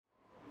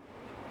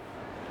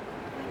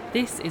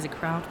This is a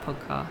Crowd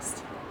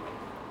podcast.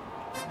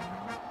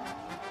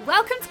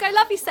 Welcome to Go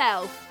Love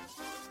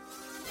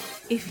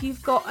Yourself. If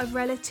you've got a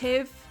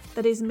relative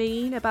that is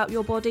mean about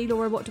your body,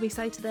 Laura, what do we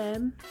say to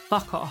them?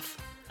 Fuck off.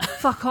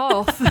 Fuck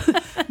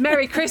off.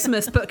 Merry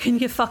Christmas, but can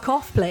you fuck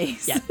off,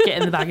 please? Yeah, get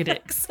in the bag of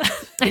dicks.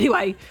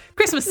 Anyway,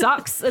 Christmas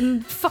sucks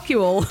and fuck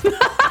you all.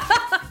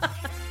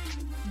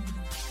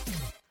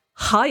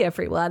 Hi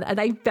everyone, and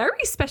a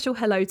very special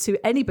hello to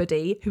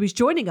anybody who is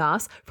joining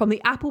us from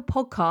the Apple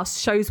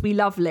Podcast Shows We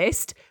Love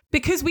list,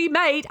 because we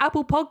made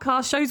Apple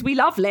Podcast Shows We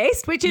Love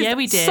list, which is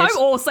we did. so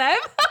awesome.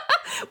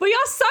 We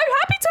are so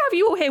happy to have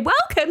you all here.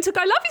 Welcome to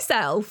Go Love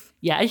Yourself.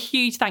 Yeah, a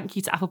huge thank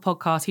you to Apple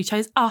Podcasts who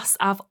chose us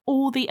out of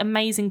all the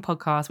amazing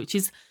podcasts, which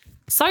is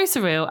so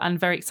surreal and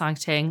very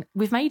exciting.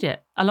 We've made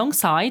it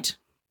alongside,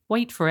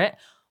 wait for it,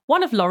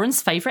 one of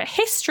Lauren's favourite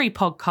history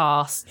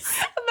podcasts.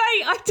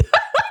 Mate, I don't,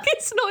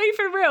 it's not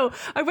even real.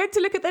 I went to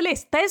look at the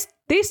list.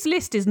 This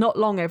list is not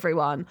long,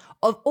 everyone.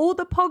 Of all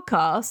the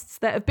podcasts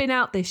that have been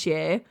out this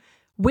year,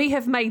 we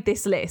have made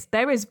this list.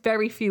 There is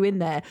very few in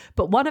there,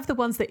 but one of the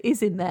ones that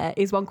is in there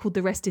is one called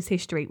The Rest is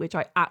History, which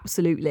I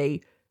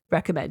absolutely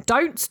recommend.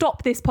 Don't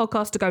stop this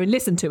podcast to go and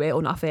listen to it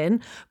or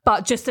nothing,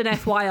 but just an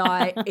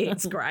FYI,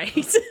 it's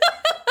great.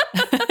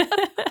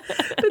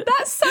 But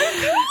that's so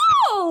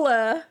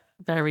cool.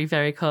 Very,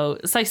 very cool.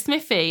 So,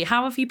 Smithy,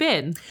 how have you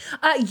been?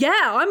 Yeah,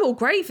 I'm all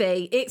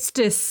gravy. It's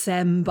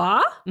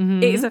December.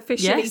 It's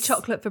officially Yes.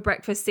 chocolate for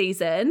breakfast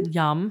season.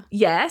 Yum.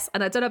 Yes,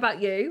 and I don't know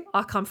about you.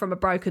 I come from a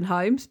broken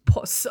home.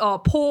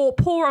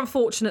 Poor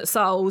unfortunate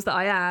souls that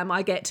I am.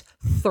 I get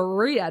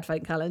 3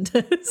 advent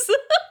calendars.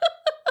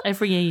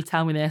 Every year you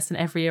tell me this and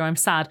every year I'm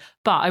sad.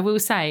 But I will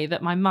say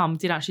that my mum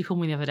did actually call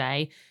me the other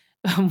day.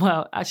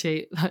 Well,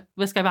 actually,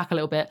 let's go back a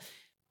little bit.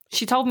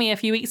 She told me a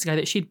few weeks ago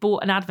that she'd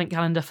bought an advent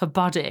calendar for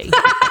Buddy.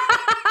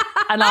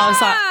 And I was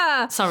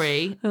like,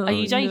 sorry, are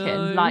you joking?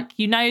 no. Like,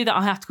 you know that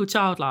I have to call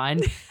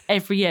Childline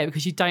every year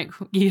because you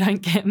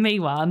don't get me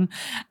one.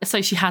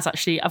 So she has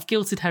actually, I've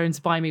guilted her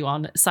into buying me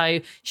one. So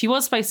she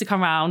was supposed to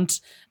come around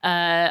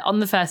on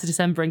the 1st of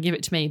December and give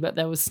it to me, but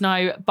there was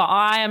snow. But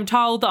I am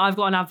told that I've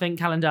got an advent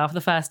calendar for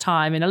the first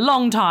time in a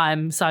long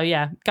time. So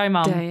yeah, go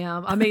mum.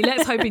 Damn. I mean,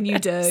 let's hoping you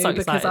do, So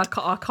because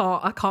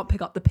I can't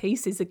pick up the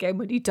pieces again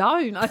when you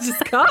don't. I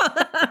just can't.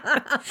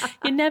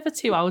 You're never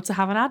too old to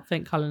have an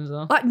advent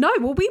calendar. Like, no,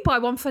 well, we buy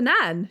one for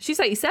Nan. She's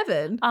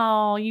 87.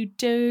 Oh, you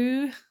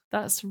do?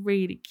 That's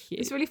really cute.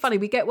 It's really funny.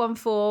 We get one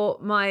for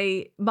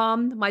my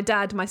mum, my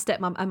dad, my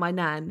stepmum, and my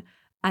nan.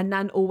 And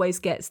Nan always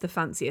gets the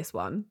fanciest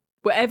one.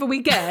 Whatever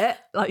we get,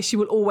 like, she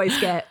will always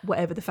get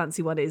whatever the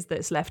fancy one is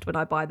that's left when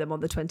I buy them on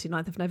the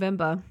 29th of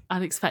November.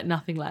 I'd expect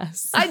nothing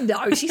less. I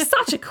know, she's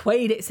such a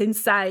queen. It's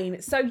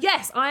insane. So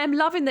yes, I am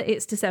loving that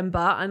it's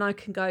December and I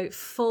can go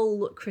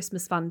full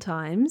Christmas fun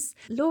times.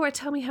 Laura,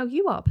 tell me how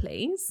you are,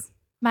 please.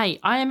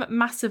 Mate, I am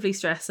massively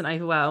stressed and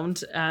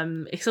overwhelmed.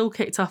 It's all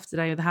kicked off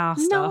today with the house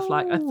No. stuff.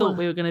 Like, I thought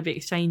we were going to be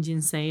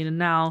exchanging soon, and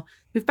now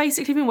we've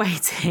basically been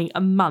waiting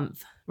a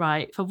month,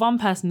 right, for one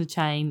person in the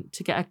chain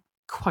to get a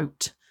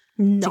quote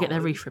to get their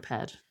roof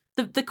repaired.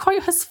 The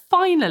quote has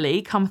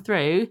finally come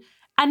through,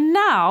 and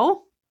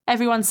now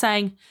everyone's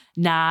saying,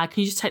 nah,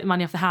 can you just take the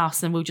money off the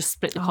house and we'll just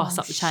split the costs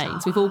up the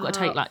chains. We've all got to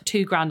take like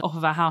 $2,000 off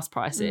of our house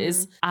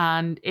prices.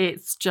 And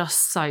it's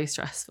just so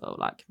stressful.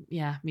 Like,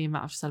 yeah, me and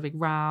Matt have just had a big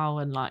row,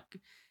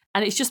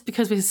 and it's just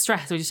because we're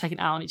stressed, we're just taking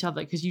it out on each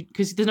other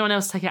because there's no one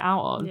else to take it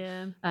out on.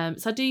 Yeah.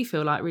 So I do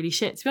feel like really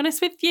shit. To be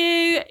honest with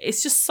you,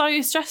 it's just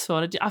so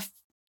stressful. I've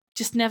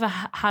just never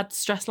had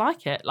stress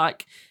like it,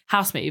 like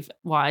house move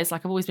wise.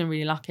 Like, I've always been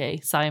really lucky.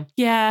 So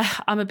yeah,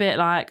 I'm a bit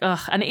like, ugh.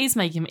 And it is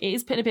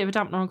putting a bit of a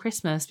dampener on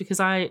Christmas,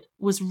 because I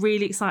was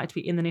really excited to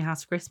be in the new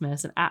house for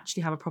Christmas and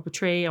actually have a proper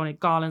tree. I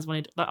wanted garlands,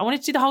 I wanted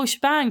to do the whole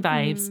shebang,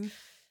 babes.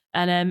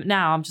 And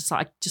now I'm just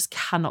like, I just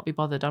cannot be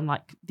bothered. I'm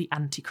like the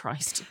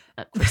Antichrist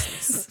at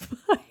Christmas.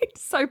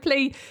 So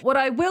please, what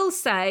I will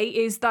say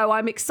is, though,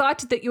 I'm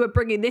excited that you are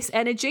bringing this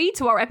energy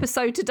to our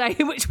episode today,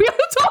 in which we are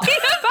talking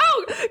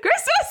about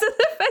Christmas and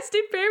the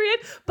festive period.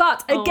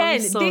 But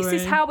again, this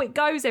is how it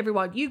goes,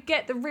 everyone. You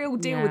get the real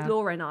deal with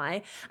Laura and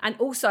I. And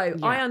also,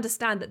 I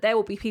understand that there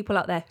will be people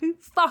out there who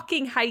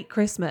fucking hate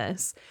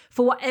Christmas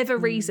for whatever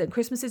reason.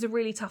 Christmas is a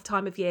really tough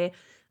time of year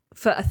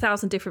for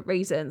 1,000 different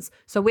reasons.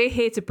 So we're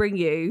here to bring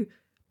you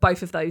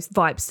both of those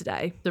vibes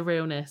today. The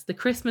realness, the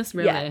Christmas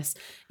realness.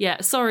 Yeah,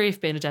 sorry if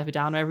being a Debbie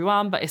Downer,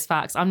 everyone, but it's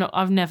facts.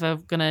 I'm never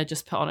gonna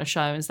just put on a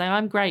show and say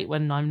I'm great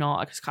when I'm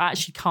not. I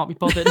actually can't be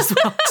bothered as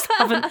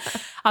well.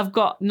 I've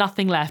got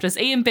nothing left. As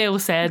Ian Beale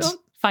said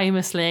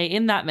famously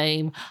in that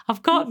meme,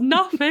 I've got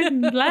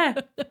nothing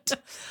left.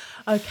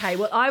 Okay,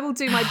 well, I will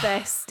do my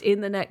best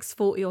in the next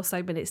 40 or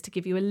so minutes to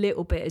give you a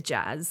little bit of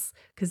jazz,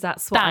 because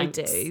that's what I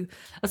do.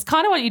 That's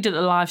kind of what you did at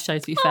the live show,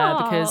 to be fair,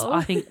 because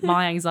I think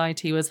my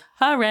anxiety was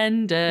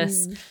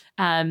horrendous.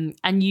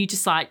 And you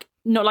just like,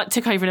 not like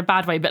took over in a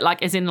bad way, but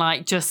like as in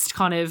like just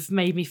kind of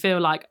made me feel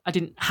like I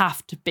didn't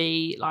have to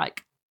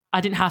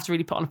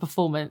really put on a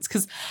performance,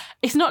 because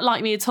it's not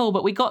like me at all.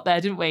 But we got there,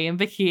 didn't we? And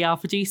Vicky, our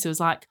producer, was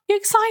like, "You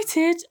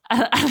excited?"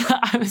 And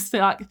I was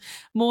like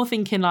more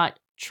thinking like,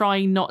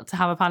 trying not to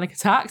have a panic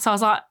attack. So I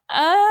was like,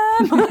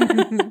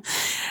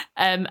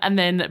 and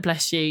then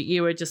bless you,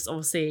 you were just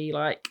obviously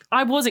like,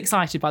 I was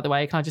excited, by the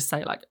way, can I just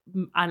say, like,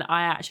 and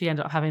I actually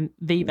ended up having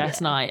the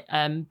best night.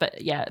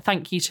 But yeah,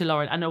 thank you to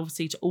Lauren and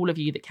obviously to all of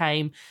you that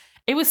came.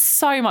 It was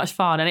so much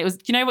fun. And it was,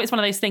 you know, it's one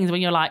of those things when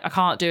you're like, I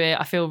can't do it.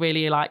 I feel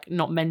really like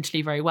not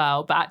mentally very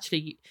well, but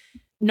actually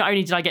not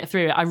only did I get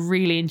through it, I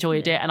really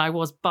enjoyed it and I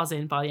was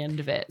buzzing by the end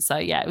of it. So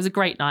yeah, it was a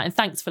great night and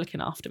thanks for looking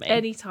after me.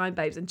 Anytime,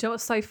 babes. And do you know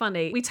what's so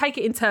funny? We take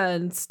it in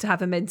turns to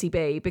have a mentee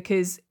B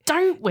because...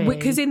 Don't we?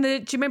 Because do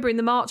you remember in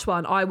the March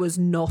one, I was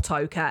not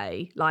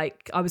okay.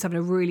 Like I was having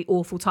a really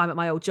awful time at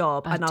my old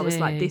job I was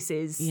like, this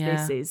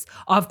is,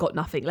 I've got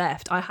nothing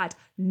left. I had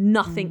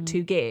nothing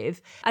to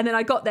give. And then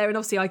I got there and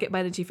obviously I get my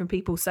energy from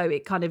people. So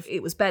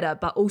it was better.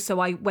 But also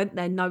I went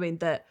there knowing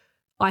that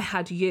I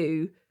had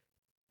you.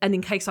 And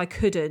in case I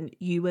couldn't,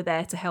 you were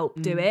there to help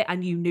do it.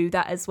 And you knew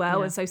that as well.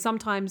 Yeah. And so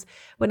sometimes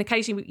when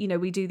occasionally, you know,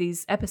 we do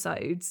these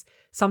episodes,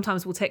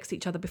 sometimes we'll text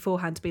each other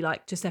beforehand to be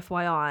like, just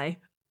FYI,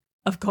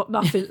 I've got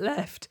nothing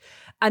left.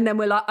 And then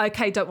we're like,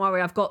 okay, don't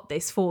worry, I've got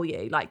this for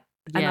you. Like,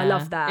 and I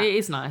love that. It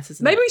is nice,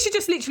 isn't Maybe we should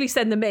just literally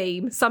send the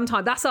meme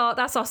sometime. That's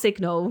our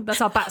signal. That's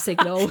our bat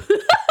signal.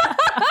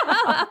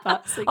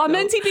 Our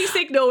mentee B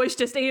signal is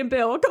just Ian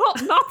Bill. I've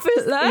got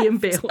nothing left. Ian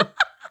Bill.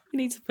 We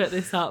need to put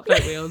this up,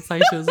 don't we, on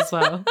socials as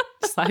well,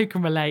 so who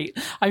can relate.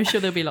 I'm sure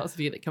there'll be lots of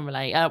you that can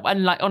relate.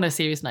 And like on a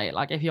serious note,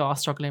 like if you are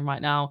struggling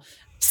right now,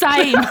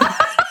 same,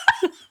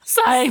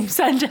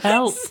 send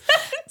help.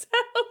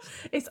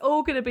 It's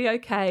all going to be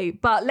okay.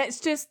 But let's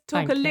just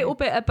talk a little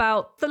bit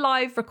about the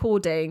live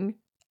recording.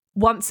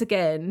 Once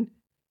again,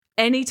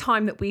 any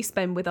time that we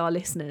spend with our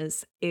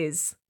listeners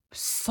is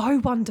so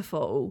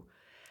wonderful.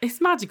 It's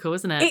magical,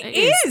 isn't it? It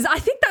is. I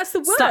think that's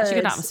the word. Such a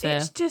good atmosphere.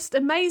 It's just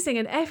amazing.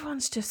 And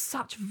everyone's just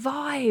such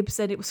vibes.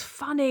 And it was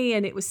funny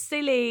and it was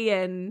silly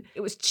and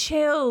it was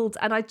chilled.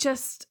 And I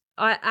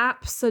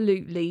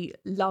absolutely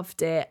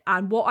loved it.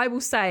 And what I will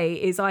say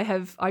is I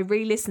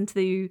re-listened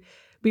to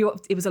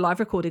it was a live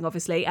recording,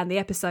 obviously, and the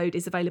episode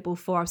is available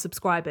for our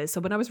subscribers. So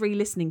when I was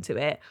re-listening to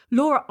it,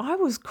 Laura, I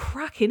was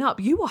cracking up.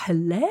 You are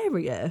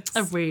hilarious.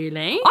 Oh,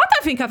 really? I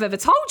don't think I've ever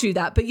told you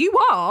that, but you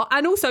are.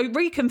 And also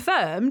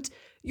reconfirmed,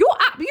 you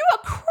are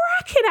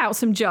cracking out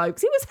some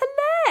jokes. It was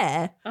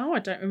hilarious. Oh, I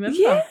don't remember.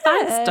 Yeah,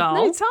 thanks, doll.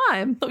 No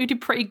time. Thought we did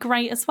pretty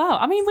great as well.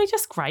 I mean, we're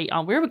just great,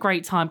 aren't we? We're a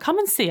great time. Come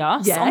and see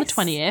us on the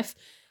 20th.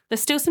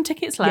 There's still some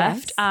tickets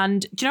left. Yes.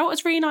 And do you know what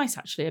was really nice,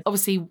 actually?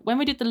 Obviously, when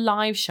we did the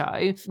live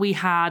show, we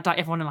had like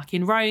everyone like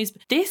in rows.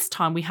 But this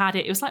time we had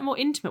it was like more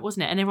intimate,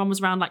 wasn't it? And everyone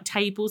was around like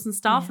tables and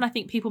stuff. Yeah. And I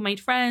think people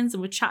made friends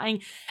and were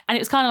chatting. And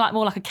it was kind of like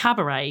more like a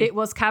cabaret. It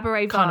was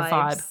cabaret kind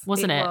vibes. of vibe,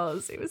 wasn't it?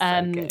 It was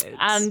so good.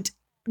 And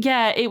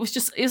yeah, it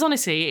was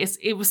honestly,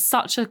 it was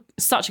such a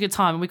good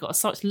time and we got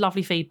such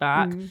lovely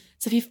feedback.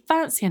 So if you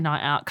fancy a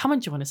night out, come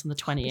and join us on the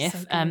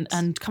 20th so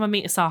and come and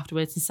meet us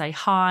afterwards and say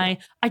hi.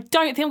 I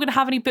don't think I'm going to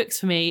have any books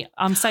for me.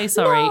 I'm so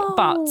sorry. No.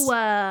 But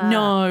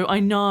no, I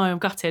know, I'm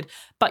gutted.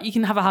 But you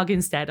can have a hug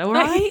instead, all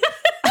right?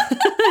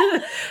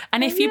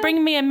 And if you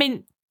bring me a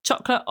mint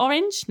chocolate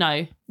orange,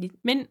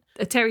 mint.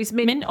 A Terry's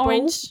mint ball?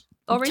 Orange.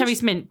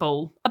 Terry's mint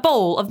ball. A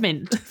bowl of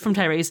mint from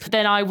Terry's.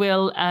 Then I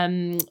will,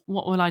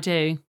 what will I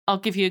do? I'll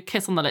give you a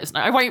kiss on the lips.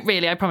 No, I won't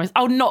really, I promise.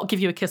 I'll not give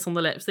you a kiss on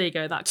the lips. There you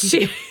go. That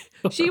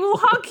she will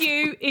hug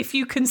you if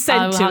you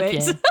consent to it.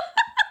 That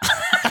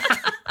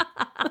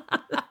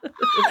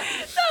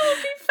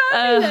would be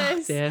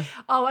fabulous. Okay.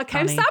 Funny.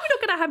 I'm sad we're not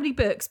going to have any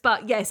books.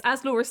 But yes,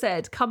 as Laura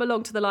said, come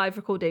along to the live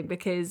recording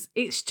because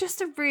it's just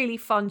a really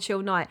fun,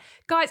 chill night.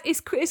 Guys,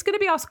 it's going to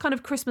be our kind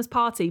of Christmas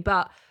party,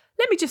 but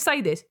let me just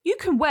say this. You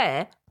can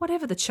wear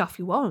whatever the chuff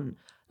you want.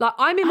 Like,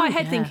 I'm in my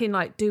head thinking,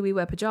 like, do we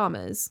wear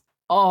pajamas?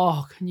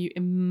 Oh, can you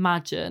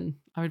imagine?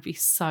 I would be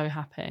so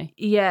happy.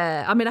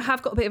 Yeah. I mean, I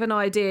have got a bit of an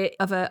idea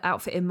of an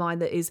outfit in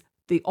mind that is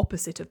the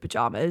opposite of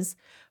pajamas.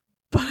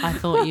 But I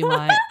thought you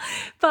might.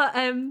 But,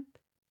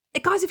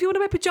 guys, if you want to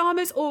wear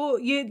pajamas or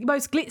your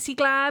most glitzy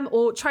glam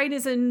or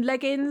trainers and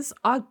leggings,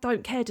 I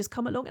don't care. Just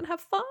come along and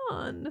have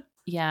fun.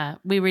 Yeah,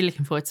 we're really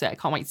looking forward to it. I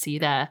can't wait to see you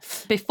there.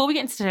 Before we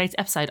get into today's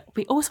episode,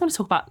 we also want to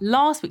talk about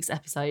last week's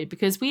episode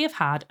because we have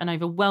had an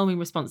overwhelming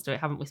response to it,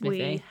 haven't we, Smithy?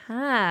 We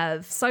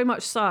have. So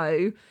much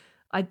so,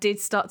 I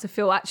did start to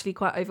feel actually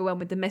quite overwhelmed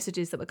with the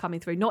messages that were coming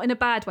through. Not in a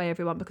bad way,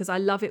 everyone, because I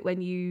love it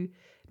when you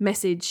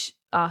message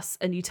us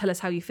and you tell us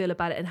how you feel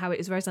about it and how it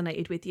has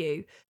resonated with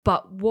you.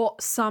 But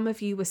what some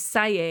of you were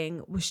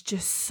saying was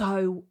just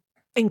so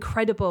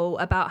incredible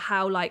about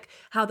how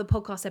the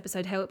podcast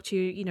episode helped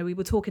you. You know, we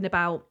were talking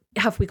about,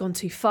 have we gone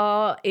too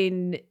far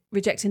in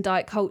rejecting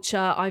diet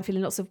culture? I'm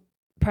feeling lots of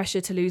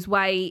pressure to lose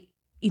weight.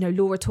 You know,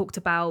 Laura talked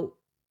about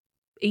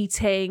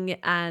eating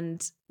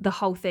and the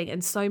whole thing,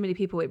 and so many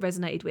people it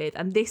resonated with.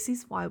 And this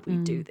is why we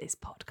do this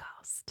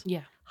podcast.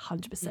 Yeah.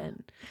 100%. Yeah.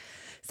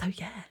 So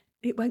yeah,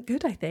 it went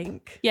good, I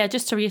think. Yeah,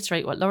 just to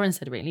reiterate what Lauren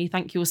said, really,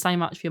 thank you all so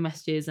much for your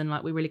messages, and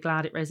like we're really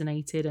glad it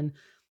resonated. And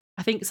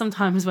I think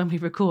sometimes when we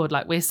record,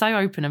 like we're so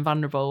open and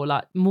vulnerable,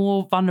 like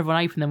more vulnerable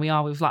and open than we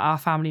are with like our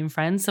family and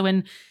friends. So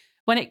when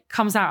when it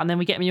comes out and then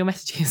we get your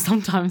messages,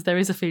 sometimes there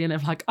is a feeling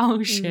of like,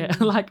 oh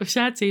shit, like we've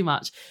shared too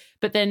much.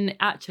 But then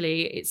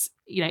actually it's,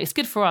 you know, it's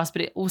good for us,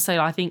 but it also,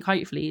 I think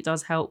hopefully it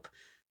does help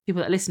people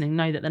that are listening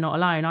know that they're not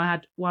alone. I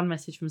had one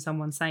message from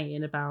someone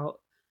saying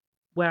about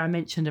where I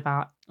mentioned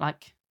about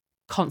like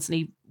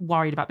constantly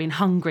worried about being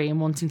hungry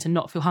and wanting to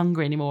not feel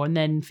hungry anymore and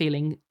then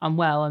feeling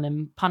unwell and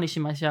then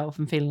punishing myself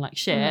and feeling like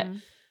shit.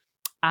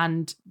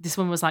 And this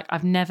one was like,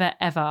 I've never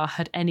ever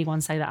heard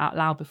anyone say that out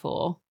loud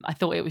before. I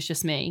thought it was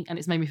just me, and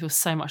it's made me feel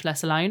so much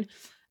less alone.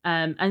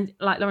 And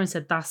like Lauren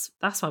said, that's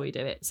why we do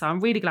it. So I'm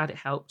really glad it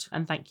helped.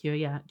 And thank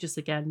you, just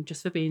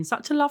for being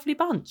such a lovely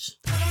bunch.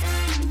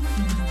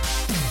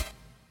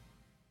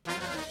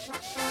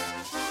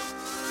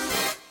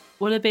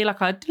 Will it be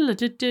like a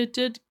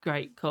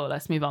great, cool,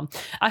 let's move on.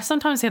 I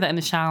sometimes hear that in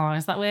the shower.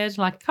 Is that weird?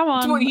 Like, come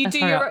on. What, you do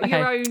your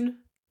own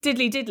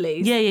diddly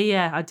diddlies?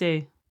 Yeah, I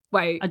do.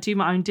 Wait. I do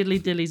my own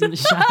diddly dillies in the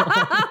shower.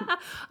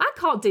 I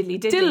can't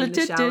diddly diddly in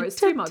the shower. It's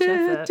too much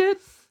effort.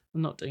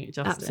 I'm not doing it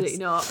justice. Absolutely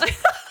not.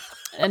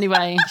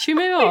 Anyway, should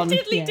we move on?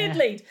 Diddly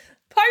diddly.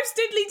 Post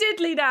diddly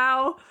diddly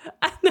now.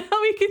 And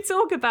now we can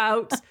talk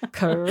about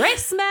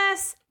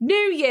Christmas, New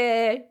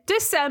Year,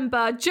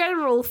 December,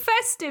 general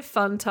festive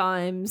fun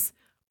times.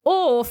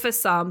 Or for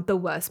some, the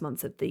worst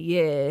months of the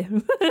year.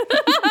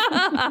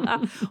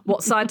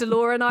 What side do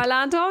Laura and I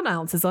land on?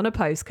 Answers on a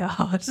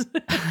postcard.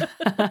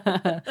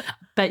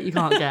 Bet you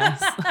can't guess.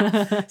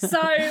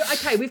 So,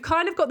 okay, we've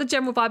kind of got the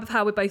general vibe of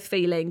how we're both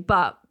feeling,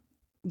 but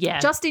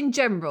just in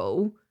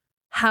general,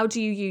 how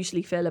do you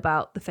usually feel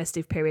about the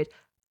festive period?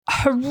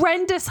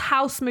 Horrendous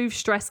house move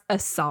stress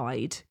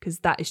aside, because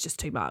that is just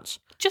too much.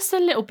 Just a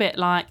little bit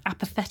like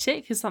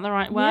apathetic, is that the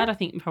right word? I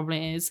think it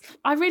probably is.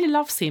 I really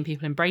love seeing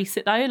people embrace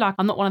it though. Like,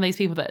 I'm not one of those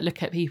people that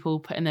look at people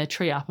putting their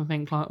tree up and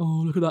think like,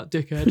 oh, look at that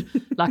dickhead.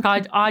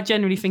 Like, I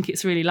generally think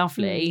it's really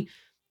lovely.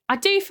 I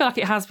do feel like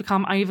it has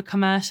become over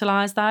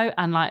commercialized though,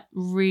 and like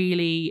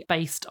really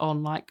based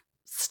on like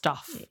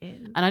stuff.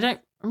 And I don't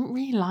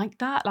really like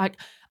that. Like,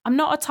 I'm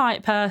not a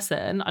type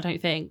person, I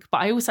don't think, but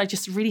I also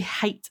just really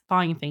hate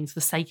buying things for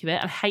the sake of it.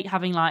 I hate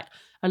having like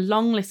a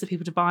long list of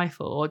people to buy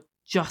for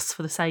just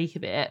for the sake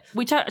of it,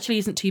 which actually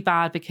isn't too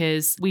bad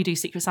because we do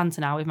Secret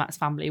Santa now with Matt's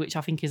family, which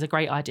I think is a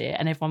great idea,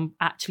 and everyone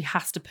actually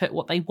has to put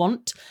what they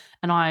want,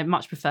 and I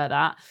much prefer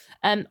that.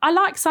 I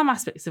like some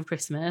aspects of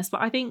Christmas,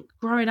 but I think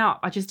growing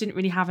up I just didn't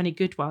really have any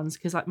good ones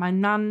because like my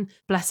nan,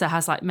 bless her,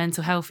 has like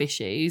mental health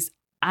issues.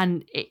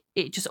 And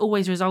it just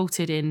always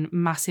resulted in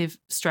massive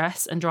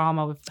stress and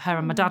drama with her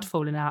and my dad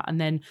falling out, and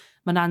then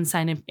my nan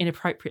saying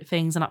inappropriate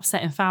things and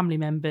upsetting family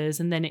members.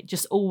 And then it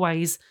just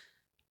always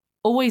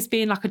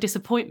being like a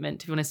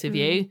disappointment, to be honest with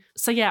you.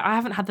 So yeah, I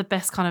haven't had the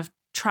best kind of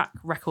track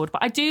record,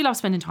 but I do love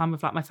spending time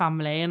with like my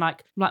family and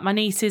like my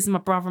nieces and my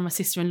brother and my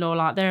sister-in-law.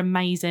 Like, they're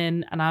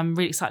amazing and I'm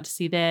really excited to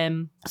see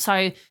them.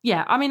 So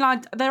yeah, I mean,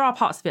 like, there are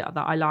parts of it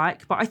that I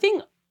like, but I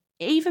think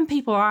even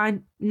people I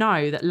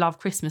know that love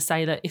Christmas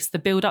say that it's the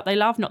build-up they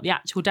love, not the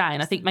actual day.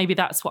 And I think maybe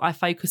that's what I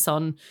focus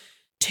on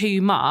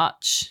too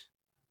much.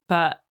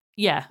 But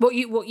yeah. What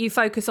you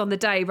focus on the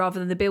day rather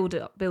than the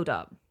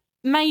build-up?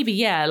 Maybe,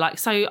 yeah. Like,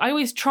 so I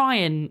always try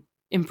and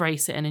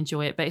embrace it and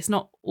enjoy it, but it's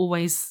not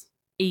always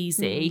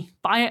easy.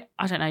 But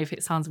I don't know if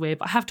it sounds weird,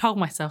 but I have told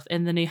myself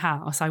in the new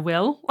house I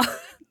will.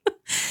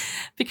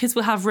 Because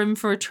we'll have room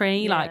for a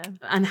tree,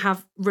 and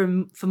have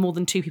room for more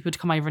than 2 people to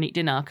come over and eat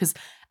dinner. Because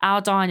our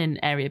dining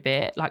area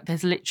bit, like,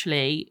 there's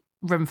literally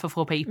room for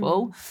 4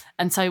 people.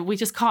 And so we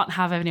just can't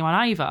have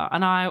anyone over.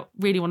 And I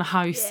really want to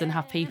host and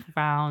have people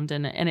around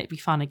and it'd be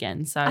fun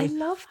again. So I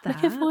love that.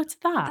 Looking forward to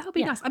that. That'll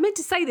be nice. I meant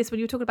to say this when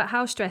you were talking about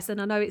house stress, and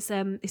I know it's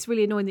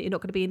really annoying that you're not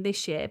going to be in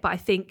this year, but I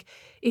think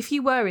if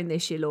you were in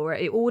this year, Laura,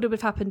 it all would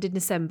have happened in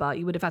December.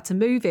 You would have had to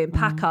move in,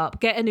 pack up,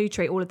 get a new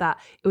tree, all of that.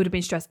 It would have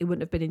been stressed. It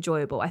wouldn't have been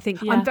enjoyable. I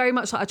think I'm very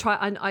much like,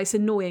 it's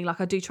annoying.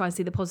 Like, I do try and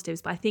see the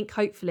positives, but I think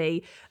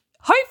hopefully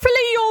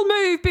you'll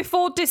move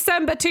before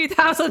December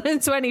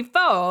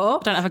 2024.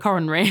 Don't have a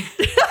coronary.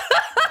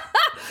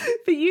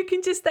 But you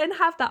can just then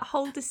have that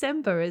whole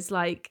December as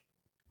like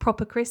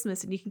proper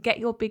Christmas, and you can get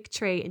your big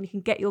tree and you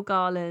can get your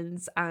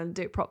garlands and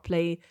do it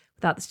properly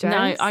without the stress.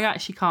 No, I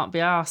actually can't be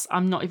arsed.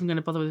 I'm not even going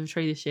to bother with a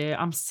tree this year.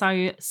 I'm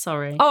so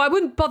sorry. Oh, I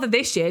wouldn't bother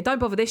this year. Don't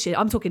bother this year.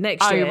 I'm talking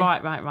next year. Oh,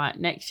 right.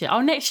 Next year.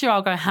 Oh, next year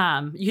I'll go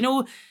ham.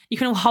 You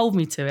can all hold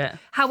me to it.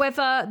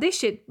 However,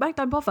 this year, mate,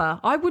 don't bother.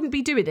 I wouldn't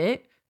be doing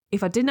it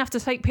if I didn't have to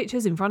take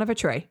pictures in front of a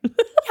tree.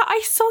 Yeah,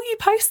 I saw you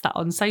post that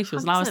on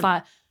socials 100%. And I was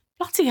like,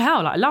 bloody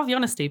hell, like, I love the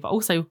honesty, but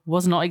also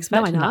was not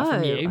expecting that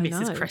from you,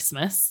 Mrs.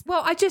 Christmas.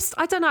 Well, I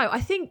don't know. I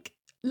think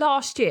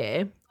last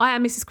year, I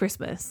am Mrs.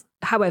 Christmas.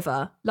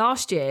 However,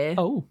 last year...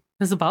 Oh,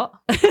 there's a but.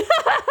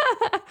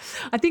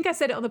 I think I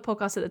said it on the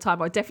podcast at the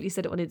time, or I definitely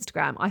said it on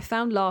Instagram. I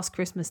found last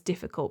Christmas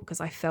difficult because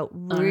I felt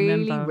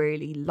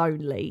really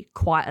lonely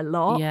quite a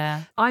lot.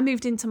 Yeah. I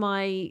moved into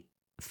my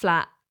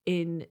flat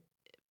in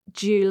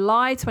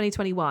July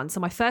 2021. So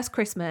my first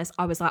Christmas,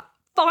 I was like,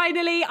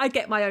 finally, I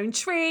get my own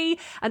tree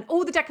and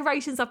all the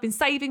decorations I've been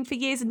saving for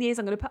years and years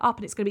I'm going to put up,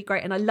 and it's going to be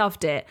great. And I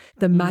loved it.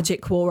 The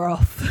magic wore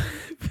off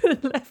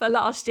for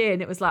last year,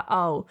 and it was like,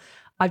 oh,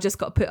 I've just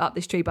got to put up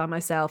this tree by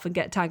myself and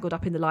get tangled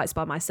up in the lights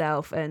by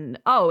myself, and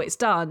it's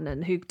done,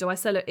 and who do I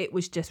sell it? It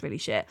was just really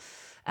shit.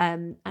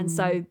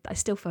 So I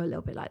still feel a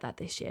little bit like that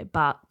this year,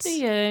 but Do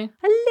you?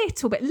 a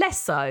little bit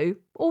less so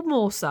or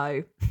more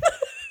so.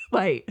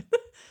 Wait,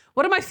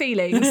 what are my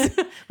feelings?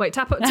 Wait,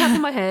 tap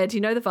on my head.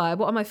 You know the vibe.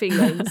 What are my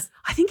feelings?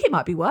 I think it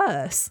might be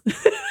worse.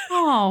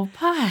 Oh,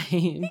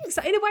 babe.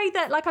 So in a way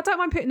that, like, I don't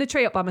mind putting the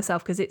tree up by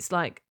myself because it's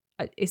like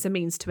it's a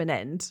means to an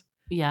end.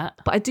 Yeah.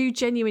 But I do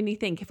genuinely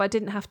think if I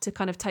didn't have to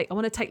kind of I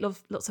want to take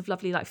lots of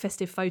lovely like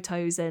festive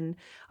photos, and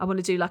I want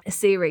to do like a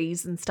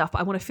series and stuff,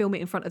 but I want to film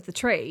it in front of the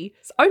tree.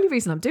 It's the only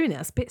reason I'm doing it.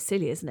 It's a bit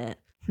silly, isn't it?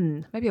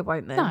 Maybe I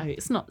won't then. No,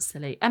 it's not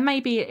silly. And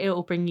maybe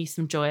it'll bring you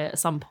some joy at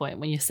some point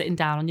when you're sitting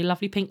down on your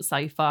lovely pink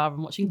sofa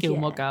and watching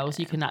Gilmore Girls.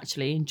 You can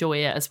actually enjoy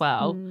it as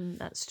well.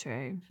 That's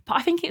true. But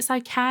I think it's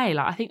okay.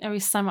 Like, I think there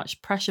is so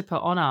much pressure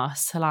put on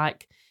us to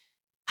like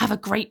have a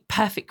great,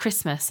 perfect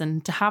Christmas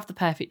and to have the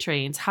perfect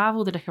tree and to have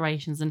all the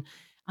decorations. And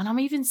I'm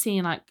even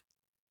seeing like,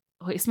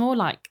 it's more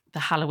like the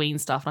Halloween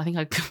stuff. And I think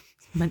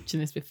I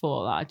mentioned this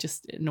before, that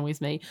just annoys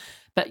me.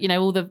 But, you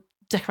know, all the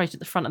decorated at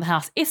the front of the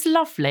house. It's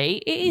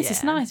lovely. It is. Yeah.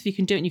 It's nice if you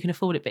can do it and you can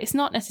afford it, but it's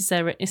not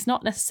necessary.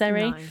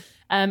 No.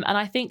 And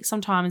I think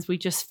sometimes we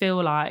just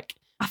feel like,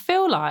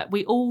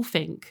 we all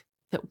think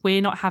that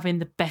we're not having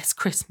the best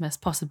Christmas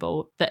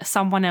possible, that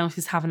someone else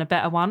is having a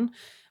better one.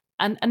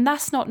 And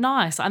that's not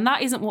nice. And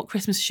that isn't what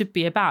Christmas should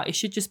be about. It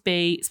should just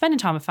be spending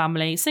time with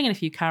family, singing a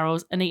few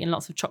carols and eating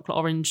lots of chocolate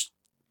orange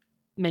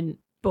mint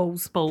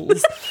balls.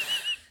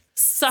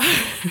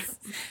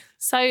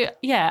 So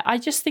yeah, I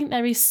just think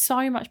there is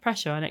so much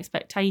pressure and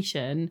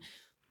expectation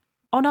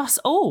on us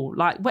all,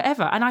 like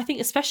whatever. And I think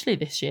especially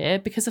this year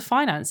because of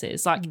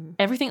finances, like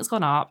everything's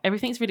gone up,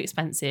 everything's really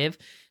expensive.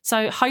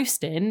 So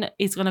hosting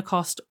is going to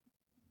cost,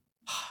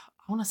 I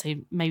want to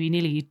say maybe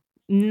nearly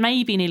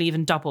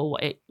even double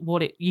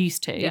what it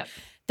used to. Yep.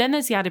 Then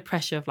there's the added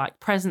pressure of like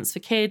presents for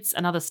kids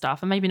and other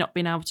stuff and maybe not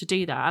being able to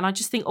do that. And I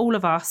just think all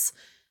of us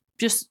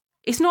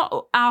it's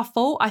not our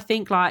fault. I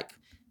think like,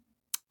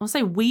 I want to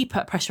say we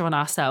put pressure on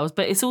ourselves,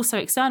 but it's also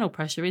external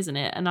pressure, isn't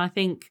it? And I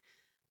think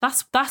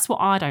that's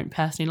what I don't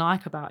personally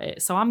like about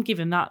it. So I'm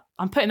putting that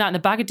in the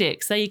bag of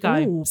dicks. There you go.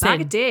 Ooh, bag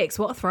of dicks.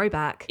 What a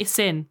throwback. It's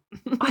sin.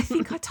 I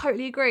think I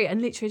totally agree.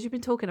 And literally, as you've been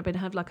talking, I've been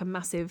having like a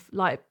massive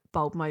light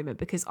bulb moment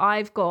because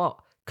I've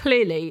got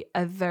clearly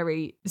a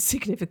very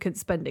significant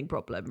spending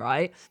problem,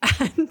 right?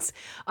 And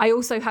I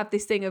also have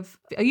this thing of,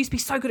 I used to be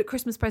so good at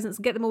Christmas presents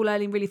and get them all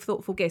early and really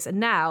thoughtful gifts. And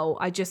now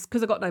I just,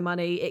 because I got no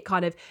money, it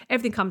kind of,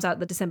 everything comes out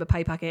the December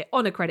pay packet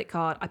on a credit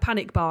card. I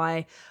panic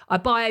buy. I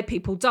buy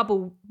people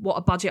double what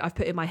a budget I've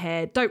put in my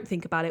head. Don't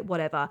think about it,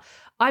 whatever.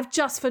 I've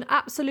just, for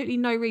absolutely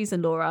no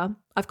reason, Laura,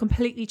 I've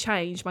completely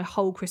changed my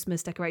whole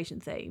Christmas decoration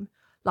theme.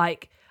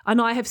 Like,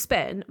 and I have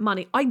spent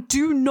money I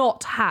do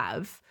not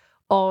have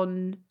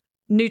on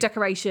new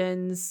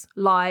decorations,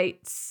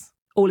 lights,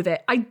 all of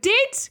it. I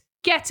did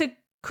get a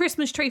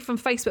Christmas tree from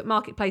Facebook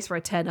Marketplace for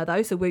a tenner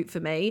though, so whoop for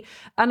me.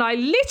 And I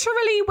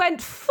literally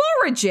went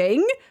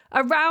foraging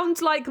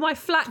around like my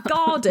flat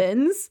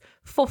gardens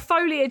for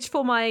foliage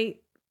for my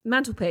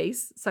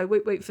mantelpiece. So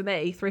whoop for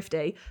me,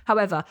 thrifty.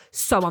 However,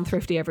 so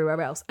unthrifty everywhere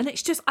else. And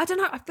it's just, I don't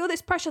know, I feel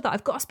this pressure that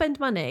I've got to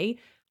spend money.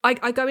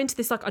 I go into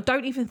this like, I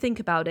don't even think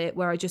about it,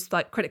 where I just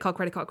like credit card.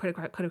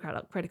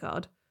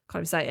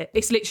 Can't even say it.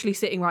 It's literally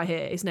sitting right here.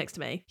 It's next to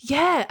me.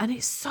 Yeah, and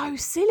it's so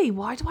silly.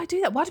 Why do I do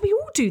that? Why do we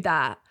all do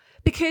that?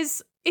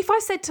 Because if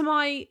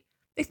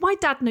my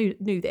dad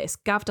knew this,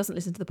 Gav doesn't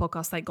listen to the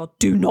podcast, thank God,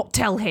 do not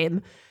tell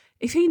him.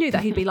 If he knew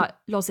that, he'd be like,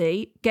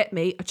 Lozzie, get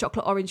me a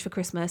chocolate orange for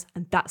Christmas,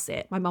 and that's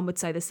it. My mum would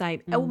say the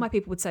same. All my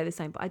people would say the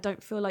same, but I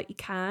don't feel like you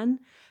can,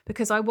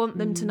 because I want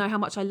them to know how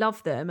much I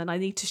love them, and I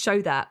need to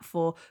show that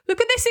for, look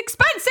at this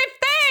expensive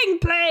thing,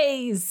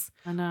 please.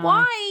 I know.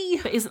 Why?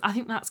 But I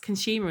think that's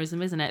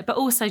consumerism, isn't it? But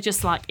also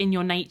just like in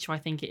your nature, I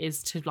think it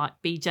is to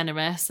like be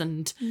generous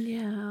and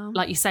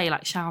like you say,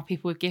 like shower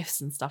people with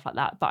gifts and stuff like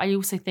that. But I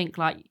also think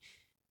like,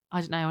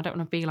 I don't know, I don't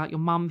want to be like your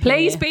mum.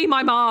 Please be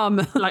my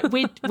mum. Like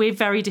we're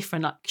very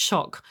different, like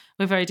shock.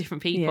 We're very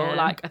different people. Yeah.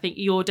 Like I think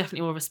you're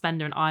definitely more of a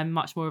spender and I'm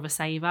much more of a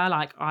saver.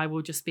 Like I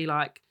will just be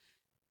like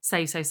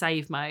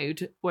save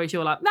mode, whereas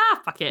you're like,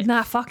 fuck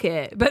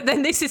it. But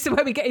then this is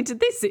where we get into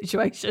this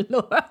situation,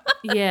 Laura.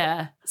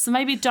 Yeah. So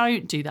maybe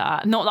don't do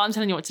that. Not that I'm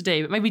telling you what to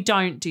do, but maybe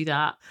don't do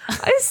that.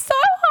 It's so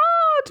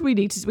hard.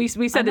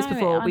 We said this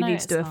before. We need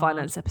to do a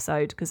finance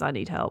episode because I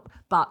need help.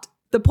 But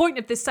the point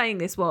of saying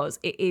this was,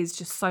 it is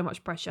just so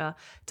much pressure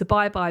to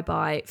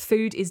buy.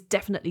 Food is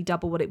definitely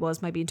double what it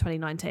was maybe in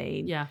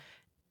 2019. Yeah.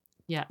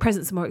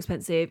 Presents are more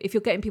expensive. If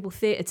you're getting people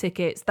theatre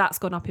tickets, that's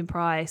gone up in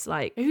price.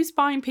 Like, who's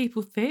buying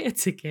people theatre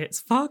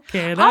tickets?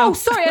 Fucking hell. Oh,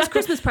 sorry, as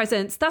Christmas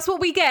presents. That's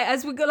what we get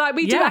as we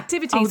do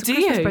activities for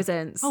Christmas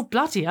presents. Oh,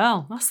 bloody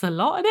hell. That's a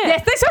lot, isn't it?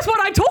 Yes, this is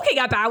what I'm talking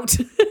about.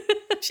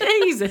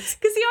 Jesus.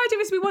 Because the idea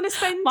is we want to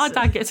spend... My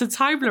dad gets a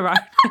Toblerone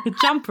and a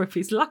jumper if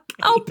he's lucky.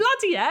 Oh,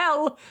 bloody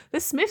hell.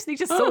 The Smiths need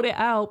to sort it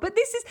out. But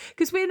this is...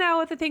 Because we're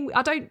now at the thing...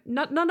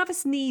 None of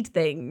us need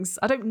things.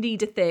 I don't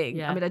need a thing.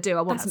 Yeah. I mean, I do.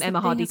 I want some Emma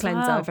Hardy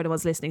cleanser if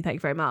anyone's listening. Thank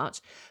you very much.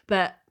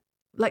 But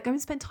like go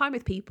and spend time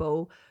with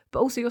people. But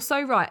also, you're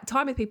so right.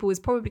 Time with people is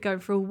probably going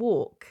for a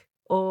walk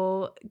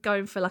or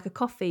going for like a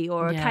coffee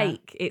or a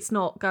cake. It's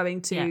not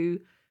going to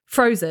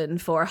Frozen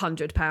for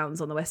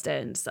 £100 on the West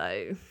End.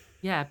 So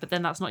yeah, but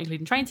then that's not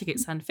including train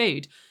tickets and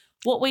food.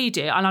 What we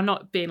do, and I'm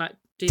not being like,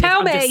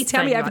 tell me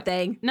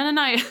everything.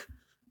 No.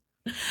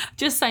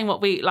 Just saying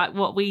what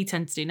we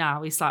tend to do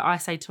now is like I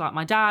say to like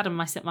my dad and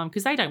my stepmom,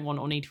 because they don't want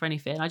or need for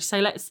anything. I just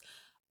say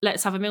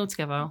let's have a meal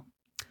together.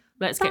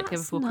 Let's get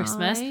together before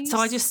Christmas. So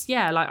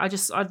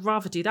I'd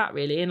rather do that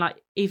really. And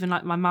like even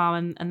like my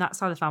mum and that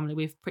side of the family,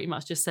 we've pretty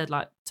much just said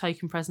like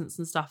token presents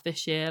and stuff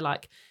this year.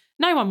 Like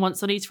no one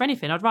wants or needs for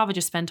anything. I'd rather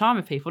just spend time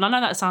with people. And I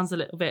know that sounds a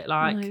little bit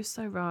like no, you're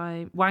so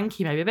right.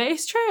 wanky maybe, but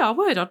it's true. I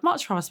would. I'd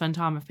much rather spend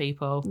time with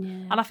people.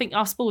 Yeah. And I think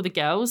I'll spoil the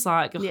girls,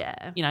 like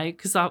you know,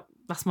 because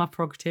that's my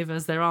prerogative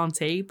as their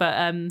auntie. But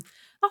other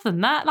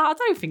than that, like I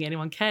don't think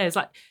anyone cares.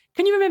 Like,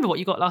 can you remember what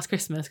you got last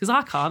Christmas? Because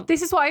I can't.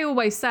 This is what I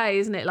always say,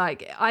 isn't it?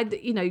 Like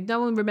no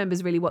one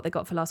remembers really what they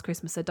got for last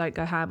Christmas, so don't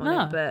go ham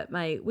on it. But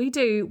mate, we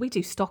do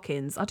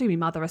stockings. I do my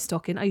mother a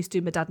stocking. I used to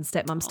do my dad and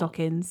stepmum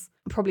stockings.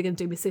 I'm probably going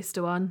to do my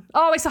sister one.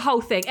 Oh, it's a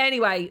whole thing.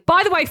 Anyway,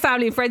 by the way,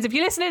 family and friends, if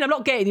you're listening, I'm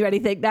not getting you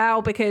anything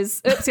now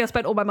because oopsie, I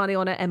spent all my money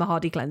on an Emma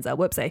Hardy cleanser.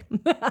 Whoopsie.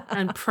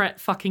 And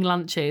Pret fucking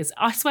lunches.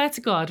 I swear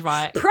to God,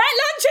 right? Pret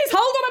lunches.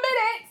 Hold on a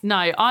minute.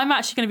 No, I'm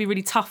actually going to be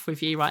really tough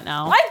with you right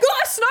now. I've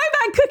got a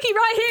snowman cookie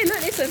right here.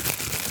 Look, listen.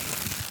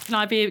 Can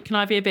I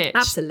be a bitch?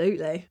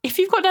 Absolutely. If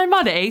you've got no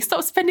money,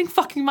 stop spending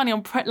fucking money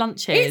on Pret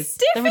lunches. It's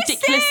They're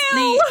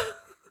ridiculously.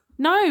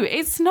 No,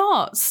 it's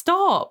not.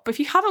 Stop. If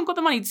you haven't got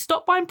the money,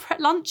 stop buying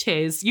Pret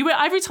lunches.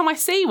 Every time I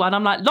see one,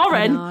 I'm like,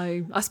 Lauren.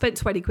 I spent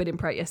 20 quid in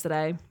Pret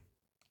yesterday.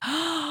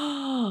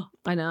 I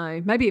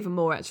know. Maybe even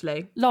more,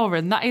 actually.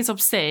 Lauren, that is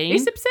obscene.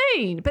 It's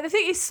obscene. But the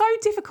thing is so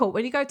difficult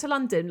when you go to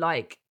London.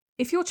 Like,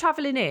 if you're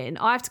travelling in,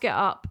 I have to get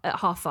up at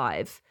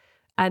 5:30.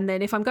 And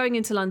then if I'm going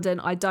into London,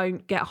 I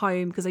don't get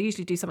home because I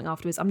usually do something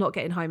afterwards. I'm not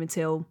getting home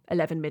until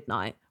 11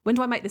 midnight. When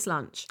do I make this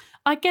lunch?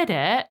 I get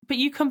it, but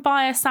you can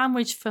buy a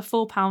sandwich for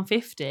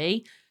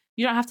 £4.50.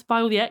 You don't have to buy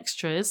all the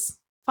extras.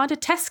 Find a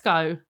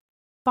Tesco.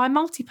 Buy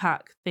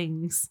multi-pack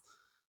things.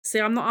 See,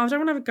 I don't want to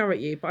have a go at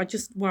you, but I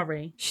just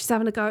worry. She's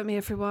having a go at me,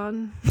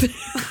 everyone.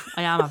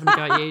 I am having a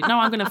go at you. No,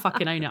 I'm going to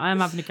fucking own it. I am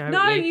having a go at you.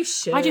 No, you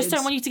should. I just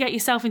don't want you to get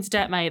yourself into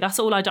debt, mate. That's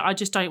all I do. I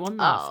just don't want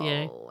that for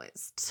you. Oh,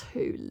 it's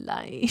too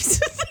late.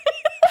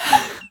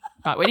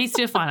 Right, we need to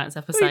do a finance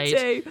episode. We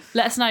do.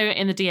 Let us know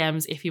in the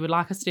DMs if you would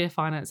like us to do a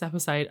finance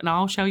episode, and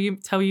I'll tell you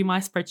my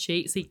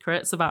spreadsheet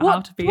secrets about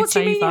how to be a saver. What do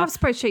you mean you have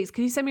spreadsheets?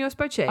 Can you send me your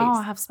spreadsheets? Oh,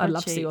 I have spreadsheets. I'd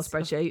love to see your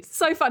spreadsheets.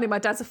 So funny, my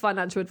dad's a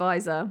financial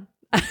advisor.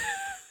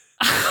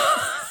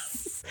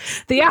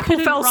 The apple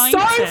fell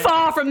so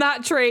far from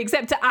that tree,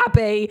 except to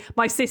Abby,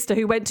 my sister,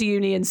 who went to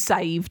uni and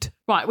saved.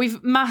 Right,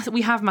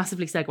 we have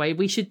massively segued.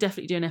 We should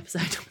definitely do an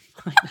episode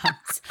on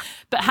finance.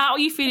 But how are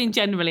you feeling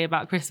generally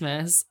about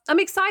Christmas? I'm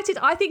excited.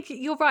 I think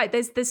you're right.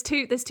 There's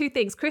two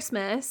things.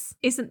 Christmas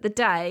isn't the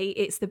day;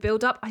 it's the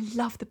build up. I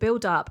love the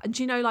build up. And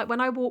do you know, like when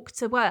I walk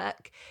to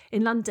work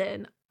in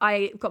London,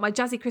 I got my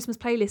jazzy Christmas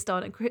playlist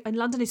on, and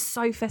London is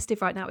so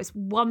festive right now. It's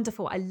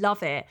wonderful. I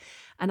love it,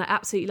 and I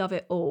absolutely love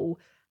it all.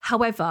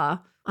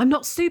 However, I'm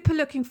not super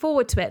looking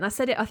forward to it. And I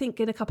said it, I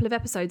think, in a couple of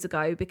episodes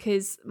ago,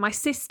 because my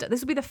sister, this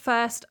will be the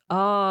first,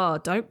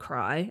 don't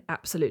cry.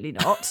 Absolutely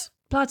not.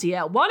 Bloody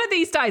hell. One of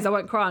these days I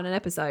won't cry on an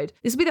episode.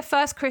 This will be the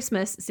first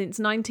Christmas since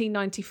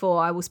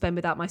 1994 I will spend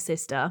without my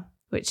sister,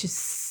 which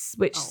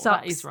sucks.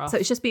 That is rough. So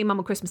it's just being mum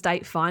on Christmas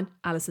Day. Fine.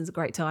 Alison's a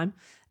great time.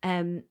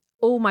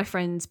 All my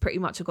friends pretty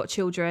much have got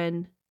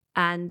children.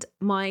 And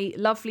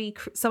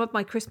some of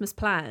my Christmas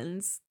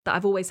plans that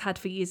I've always had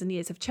for years and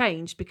years have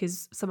changed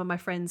because some of my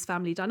friends'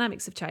 family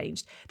dynamics have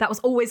changed. That was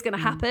always going to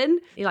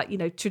happen.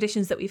 Like,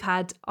 traditions that we've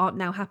had aren't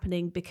now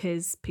happening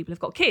because people have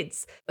got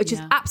kids, which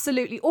is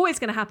absolutely always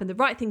going to happen. The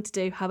right thing to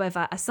do.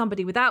 However, as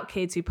somebody without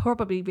kids who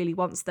probably really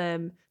wants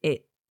them,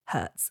 it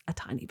hurts a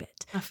tiny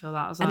bit. I feel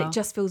that as well. And it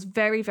just feels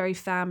very, very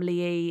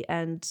family-y.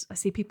 And I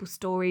see people's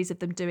stories of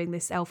them doing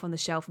this elf on the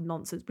shelf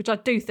nonsense, which I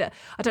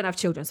don't have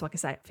children, so like I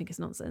say, I think it's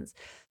nonsense.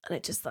 And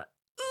it just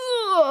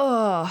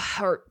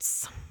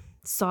hurts.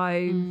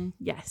 So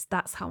yes,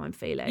 that's how I'm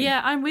feeling. Yeah,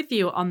 I'm with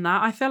you on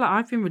that. I feel like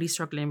I've been really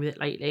struggling with it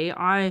lately.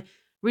 I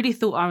really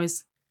thought I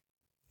was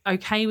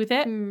okay with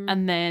it.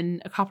 And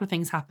then a couple of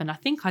things happened. I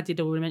think I did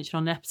already mention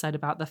on an episode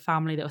about the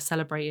family that was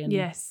celebrating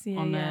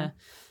on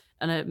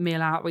a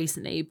meal out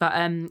recently. But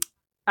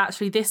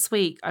actually this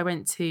week I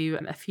went to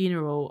a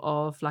funeral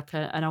of like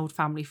an old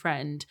family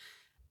friend.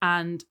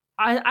 And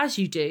as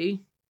you do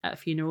at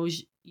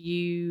funerals,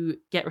 you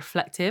get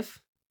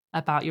reflective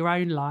about your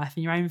own life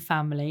and your own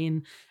family,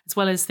 and as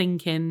well as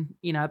thinking,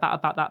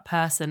 about that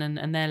person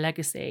and their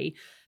legacy.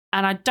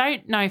 And I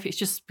don't know if it's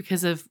just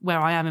because of where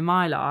I am in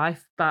my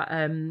life, but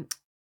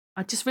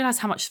I just realised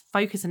how much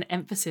focus and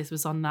emphasis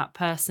was on that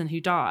person who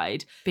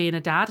died being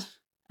a dad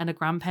and a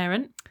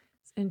grandparent.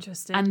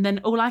 Interesting. And then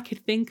all I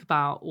could think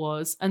about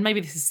was, and maybe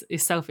this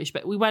is selfish,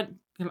 but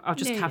I'll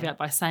just caveat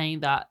by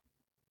saying that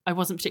I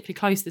wasn't particularly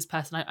close to this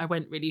person. I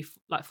went really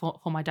for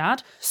my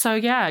dad. So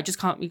yeah, it just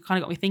kind of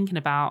got me thinking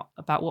about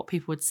what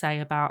people would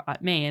say about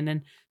like me. And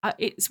then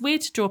it's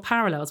weird to draw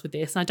parallels with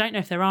this. And I don't know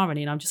if there are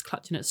any, and I'm just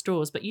clutching at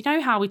straws. But you know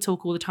how we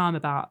talk all the time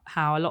about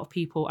how a lot of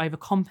people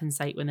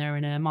overcompensate when they're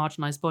in a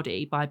marginalised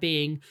body by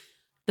being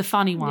the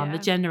funny one, the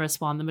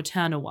generous one, the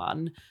maternal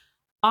one.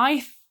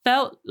 I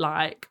felt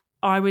like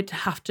I would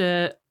have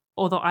to,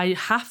 although I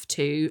have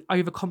to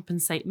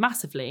overcompensate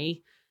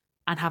massively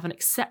and have an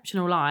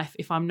exceptional life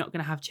if I'm not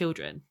going to have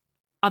children.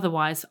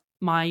 Otherwise,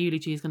 my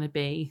eulogy is going to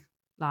be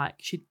like,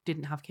 she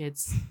didn't have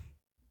kids.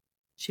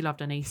 She loved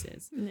her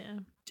nieces. Yeah.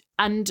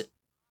 And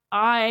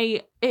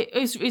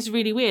it's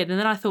really weird. And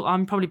then I thought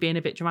I'm probably being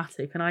a bit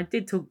dramatic. And I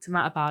did talk to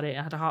Matt about it.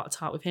 I had a heart to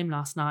heart with him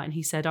last night. And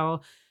he said,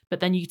 oh, but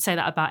then you'd say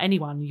that about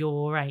anyone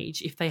your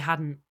age if they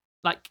hadn't,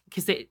 like,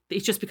 because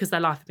it's just because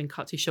their life had been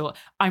cut too short.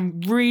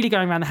 I'm really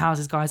going around the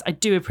houses, guys. I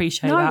do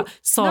appreciate that.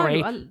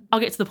 Sorry. I'll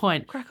get to the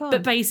point. Crack on.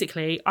 But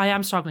basically, I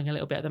am struggling a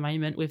little bit at the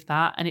moment with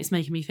that. And it's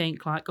making me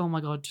think like, oh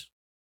my God,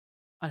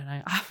 I don't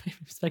know. I haven't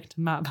even spoken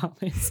to Matt about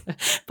this.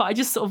 But I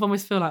just sort of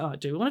almost feel like, oh,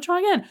 do we want to try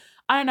again?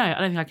 I don't know.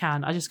 I don't think I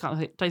can. I just don't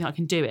think I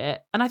can do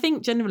it. And I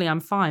think generally I'm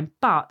fine.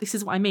 But this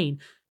is what I mean.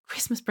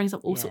 Christmas brings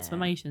up all sorts of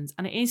emotions,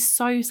 and it is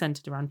so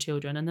centered around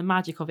children, and the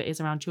magic of it is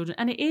around children.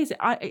 And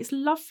it's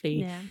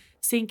lovely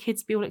seeing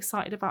kids be all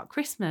excited about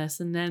Christmas,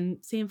 and then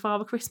seeing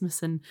Father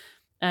Christmas, and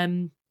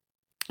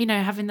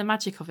having the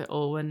magic of it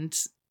all, and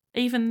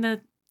even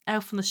the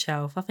elf on the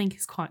shelf. I think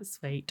is quite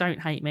sweet.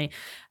 Don't hate me.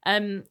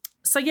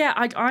 So yeah,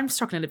 I'm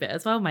struggling a bit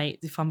as well,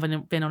 mate. If I'm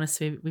being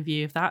honest with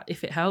you,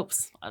 if it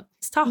helps,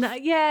 it's tough. No,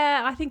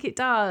 yeah, I think it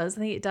does.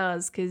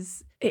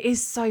 Because it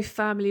is so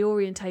family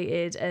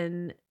orientated,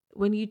 and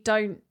when you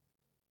don't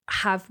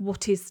have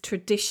what is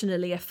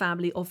traditionally a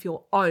family of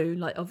your own,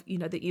 like of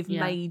that you've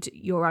made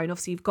your own.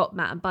 Obviously, you've got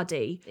Matt and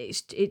Buddy.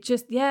 It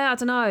just I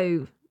don't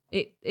know.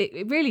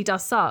 It really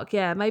does suck.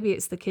 Yeah, maybe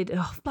it's the kid.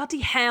 Oh,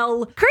 bloody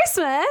hell.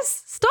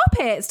 Christmas! Stop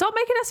it. Stop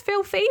making us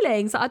feel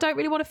feelings that I don't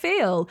really want to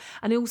feel.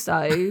 And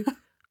also,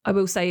 I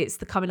will say it's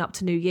the coming up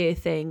to New Year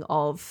thing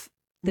of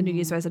the New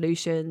Year's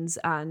resolutions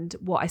and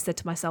what I said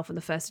to myself on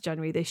the 1st of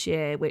January this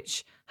year,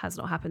 which has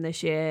not happened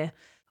this year.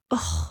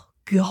 Oh,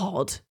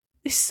 God.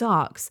 This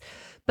sucks.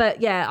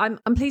 But yeah,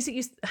 I'm pleased that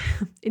you,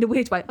 in a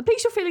weird way, I'm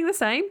pleased you're feeling the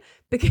same,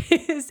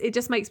 because it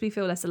just makes me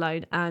feel less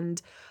alone.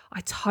 And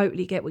I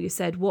totally get what you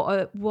said.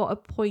 What a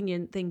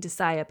poignant thing to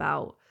say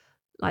about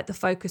like the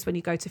focus when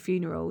you go to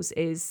funerals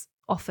is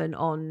often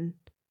on,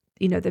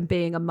 them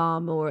being a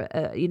mum or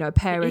a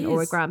parent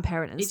or a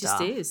grandparent and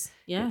stuff. It just is.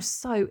 Yeah. It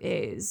so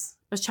is.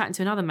 I was chatting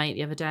to another mate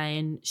the other day,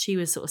 and she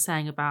was sort of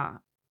saying about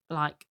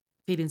like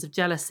feelings of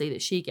jealousy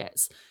that she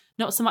gets.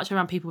 Not so much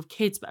around people with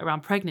kids, but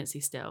around pregnancy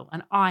still.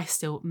 And I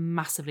still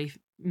massively,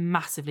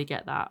 massively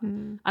get that.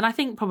 And I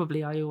think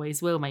probably I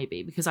always will,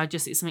 maybe, because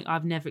it's something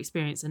I've never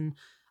experienced, and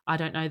I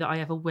don't know that I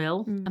ever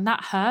will. And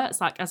that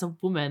hurts. Like, as a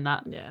woman,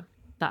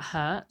 that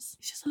hurts.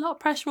 It's just a lot of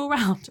pressure all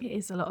around. It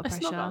is a lot of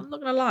pressure. I'm not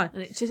going to lie.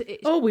 And it's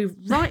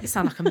we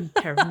sound like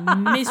a pair of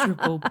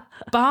miserable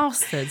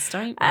bastards,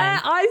 don't we?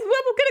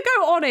 We're going to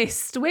go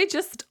honest. We're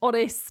just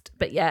honest.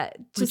 But yeah,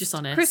 we're just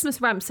honest. Christmas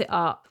ramps it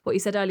up. What you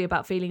said earlier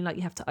about feeling like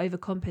you have to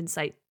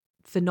overcompensate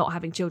for not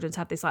having children to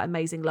have this like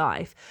amazing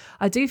life.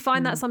 I do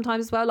find that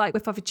sometimes as well, like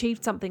if I've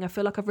achieved something, I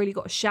feel like I've really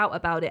got to shout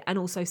about it and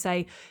also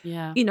say,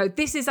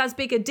 this is as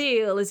big a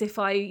deal as if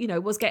I,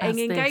 was getting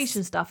engaged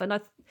and stuff. And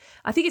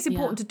I think it's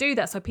important to do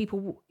that so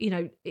people,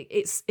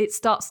 it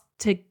starts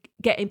to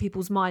get in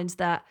people's minds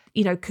that,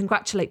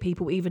 congratulate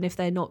people even if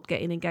they're not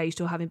getting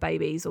engaged or having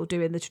babies or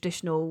doing the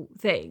traditional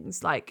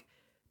things like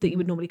that you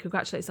would normally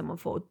congratulate someone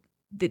for.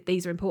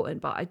 These are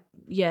important, but I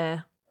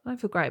don't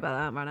feel great about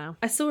that right now.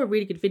 I saw a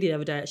really good video the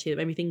other day, actually, that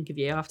made me think of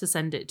you. I have to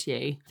send it to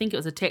you. I think it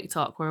was a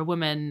TikTok where a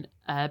woman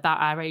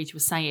about our age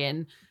was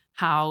saying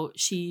how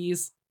she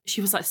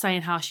was like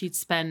saying how she'd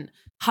spent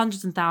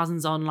hundreds and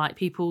thousands on like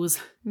people's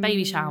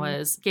baby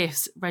showers,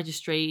 gifts,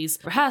 registries,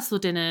 rehearsal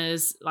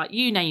dinners, like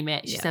you name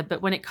it. She said,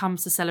 but when it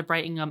comes to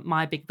celebrating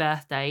my big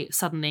birthday,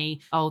 suddenly,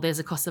 there's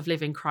a cost of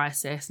living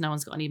crisis. No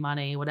one's got any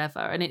money, whatever.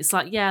 And it's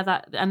like,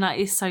 that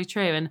is so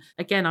true. And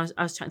again, I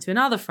was chatting to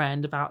another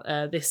friend about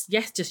this,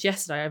 just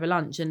yesterday over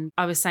lunch. And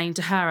I was saying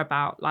to her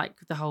about like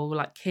the whole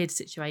like kid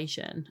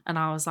situation. And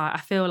I was like, I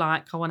feel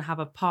like I want to have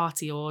a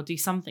party or do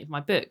something for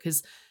my book,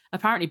 because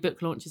apparently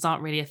book launches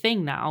aren't really a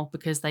thing now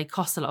because they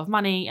cost a lot of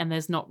money and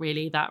there's not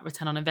really that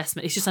return on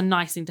investment. It's just a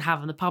nice thing to have,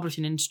 and the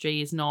publishing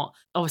industry is not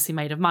obviously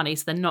made of money,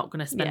 so they're not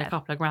going to spend a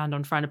couple of grand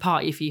on throwing a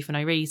party for you for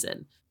no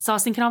reason. So I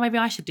was thinking, maybe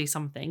I should do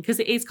something, because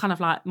it is kind of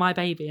like my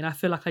baby and I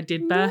feel like I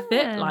did birth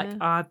it. Like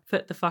I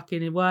put the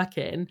fucking work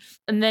in.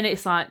 And then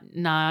it's like,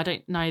 no, I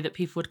don't know that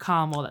people would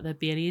come or that there'd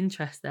be any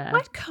interest there.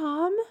 I'd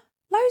come.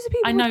 Loads of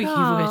people I know would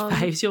come. You would,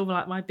 babes. You're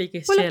like my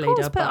biggest cheerleader. Of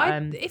course,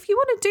 but if you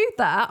want to do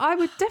that, I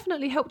would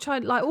definitely help try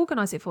and like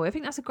organise it for you. I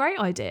think that's a great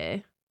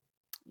idea.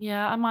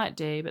 Yeah, I might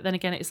do. But then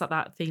again, it's like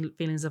that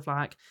feelings of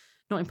like,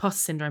 not imposter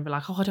syndrome, but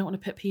like, I don't want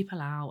to put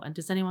people out. And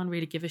does anyone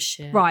really give a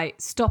shit? Right,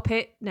 stop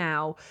it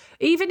now.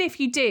 Even if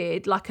you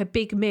did like a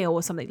big meal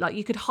or something, like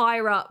you could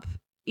hire up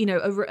you know,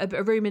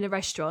 a room in a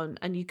restaurant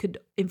and you could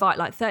invite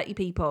like 30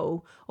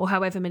 people or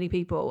however many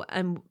people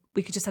and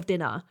we could just have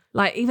dinner.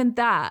 Like even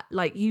that,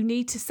 like you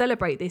need to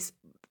celebrate this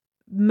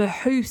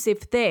massive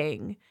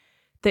thing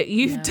that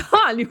you've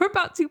done. You're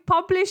about to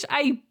publish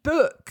a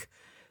book.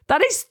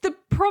 That is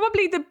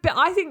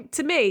I think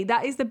to me,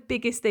 that is the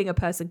biggest thing a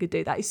person could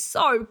do. That is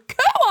so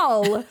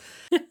cool.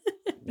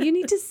 You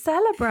need to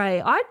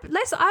celebrate. I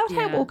would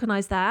help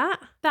organise that.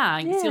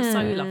 Thanks. You're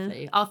so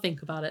lovely. I'll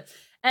think about it.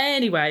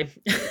 Anyway,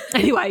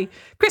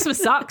 Christmas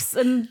sucks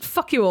and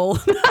fuck you all.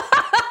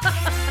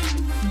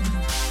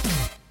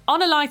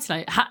 On a lighter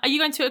note, are you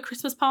going to a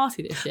Christmas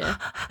party this year?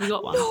 You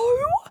got one? No,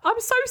 I'm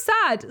so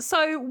sad.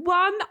 So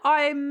one,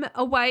 I'm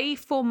away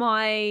for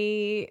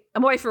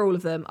all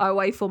of them. I'm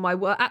away for my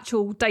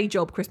actual day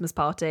job Christmas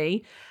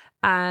party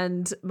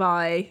and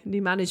my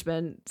new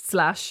management /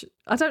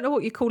 I don't know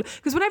what you call it.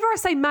 Because whenever I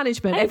say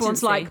management,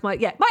 everyone's like, my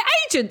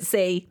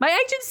agency,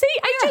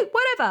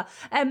 whatever.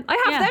 I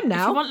have them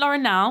now. If you want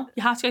Lauren now,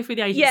 you have to go through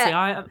the agency.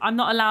 I'm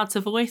not allowed to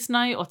voice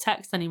note or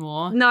text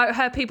anymore. No,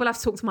 her people have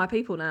to talk to my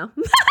people now.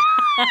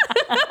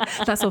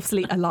 That's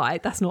obviously a lie.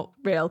 That's not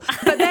real.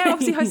 But they're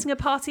obviously hosting a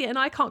party and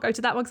I can't go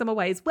to that one because I'm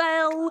away as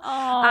well.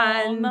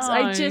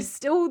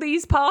 All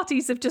these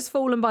parties have just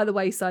fallen by the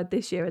wayside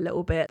this year a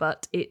little bit,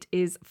 but it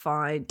is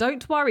fine.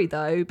 Don't worry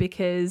though,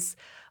 because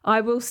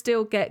I will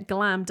still get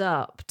glammed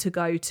up to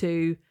go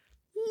to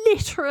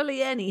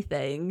literally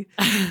anything.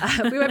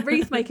 We went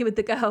wreath making with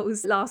the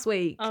girls last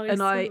week and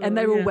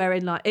they're all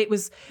wearing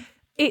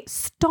it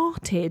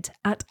started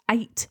at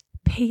 8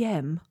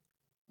 p.m.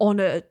 on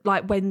a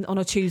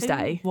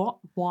Tuesday. What?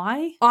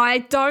 Why? I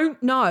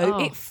don't know.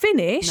 It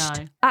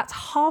finished at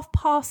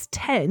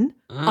 10:30.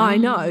 I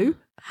know.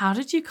 How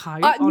did you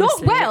cope?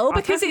 Not well,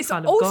 because it's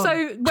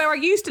also where I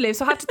used to live,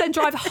 so I had to then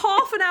drive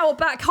half an hour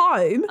back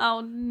home.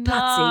 Oh no.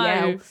 Bloody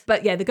hell.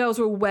 But yeah, the girls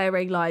were all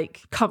wearing like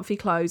comfy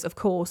clothes, of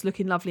course,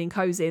 looking lovely and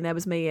cozy, and there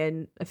was me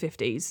in a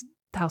 50s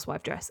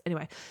housewife dress.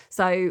 Anyway,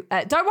 so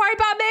don't worry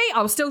about me.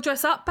 I'll still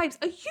dress up. Babes,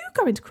 are you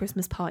going to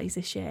Christmas parties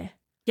this year?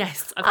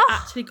 Yes, I've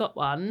actually got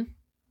one.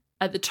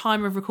 At the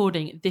time of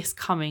recording this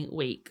coming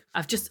week,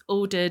 I've just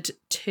ordered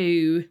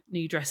 2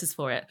 new dresses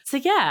for it. So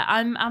yeah,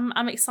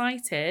 I'm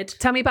excited.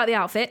 Tell me about the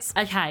outfits.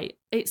 Okay,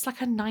 it's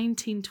like a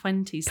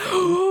 1920s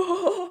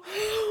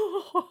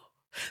thing.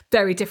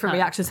 Very different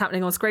reactions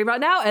happening on screen right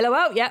now.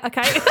 LOL. Yeah,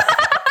 okay.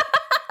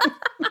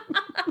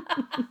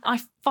 I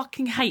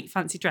fucking hate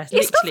fancy dress.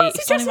 It's literally, not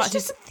fancy dress. It's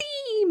just a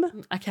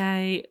theme.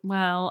 Okay,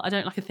 well, I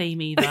don't like a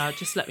theme either.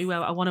 Just let me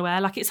wear what I want to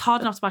wear. Like it's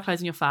hard enough to buy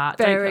clothes when you're fat.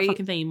 Don't put a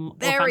fucking theme or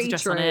fancy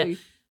dress on it.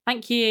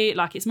 Thank you.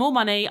 Like, it's more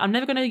money. I'm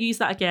never going to use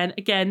that again.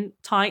 Again,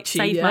 tight,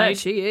 safe mode.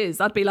 She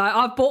is. I'd be like,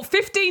 I've bought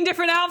 15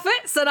 different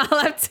outfits and I'll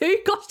have 2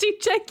 costume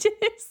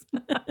changes.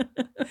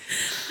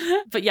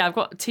 But yeah, I've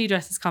got 2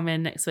 dresses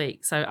coming next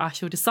week. So I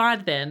shall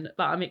decide then.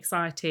 But I'm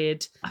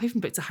excited. I've even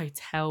booked a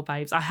hotel,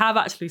 babes. I have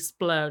actually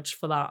splurged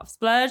for that. I've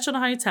splurged on a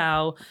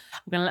hotel.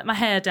 I'm going to let my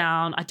hair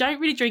down. I don't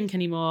really drink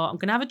anymore. I'm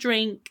going to have a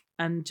drink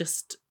and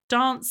just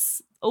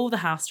dance all the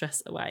house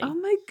stress away. Oh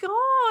my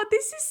God,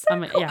 this is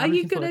so cool. Are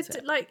you going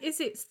to, like,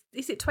 is it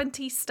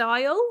 20s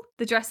style,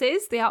 the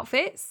dresses, the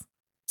outfits?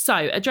 So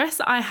a dress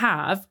that I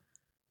have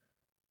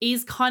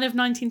is kind of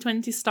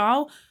 1920s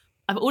style.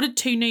 I've ordered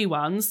 2 new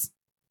ones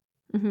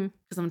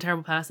because I'm a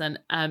terrible person.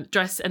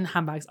 Dress and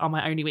handbags are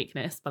my only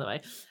weakness, by the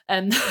way.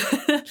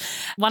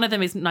 One of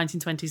them is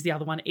 1920s, the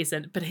other one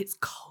isn't, but it's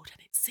gold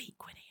and it's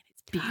sequiny.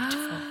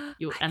 Beautiful.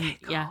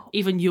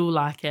 Even you'll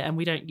like it, and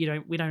we don't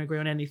agree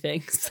on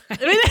anything. So.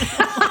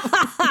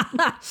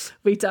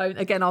 We don't.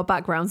 Again, our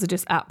backgrounds are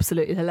just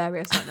absolutely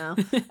hilarious right now.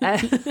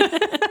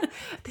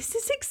 This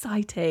is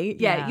exciting.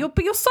 Yeah,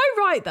 you're so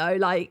right though.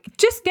 Like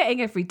just getting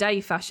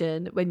everyday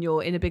fashion when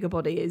you're in a bigger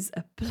body is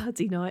a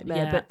bloody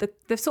nightmare. Yeah. But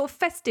the sort of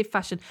festive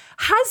fashion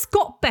has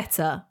got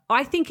better.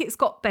 I think it's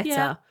got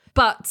better,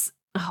 but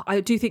I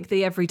do think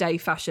the everyday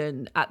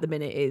fashion at the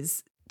minute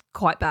is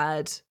quite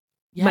bad.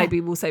 Yeah.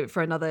 Maybe we'll save it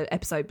for another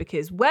episode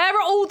because where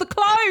are all the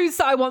clothes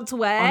that I want to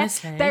wear?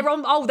 Honestly. They're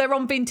on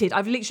Vinted.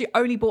 I've literally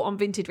only bought on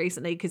Vinted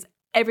recently because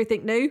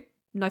everything new,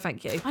 no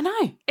thank you. I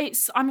know.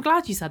 I'm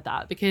glad you said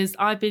that because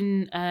I've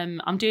been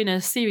I'm doing a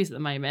series at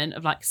the moment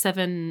of like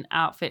 7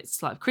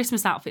 outfits, like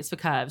Christmas outfits for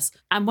Curves.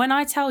 And when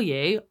I tell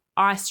you,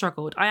 I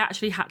struggled. I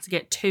actually had to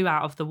get 2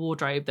 out of the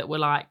wardrobe that were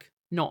like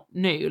not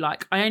new.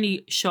 Like I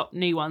only shop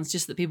new ones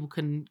just that people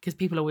can, because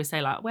people always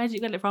say like, where did you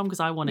get it from? Because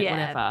I want it,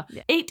 whatever.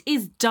 Yeah. It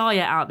is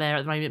dire out there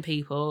at the moment,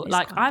 people. It's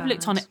like I've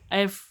looked on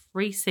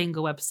every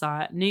single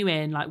website, new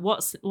in, like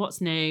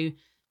what's new,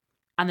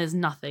 and there's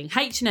nothing.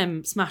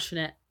 H&M smashing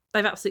it.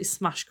 They've absolutely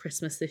smashed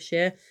Christmas this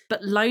year,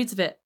 but loads of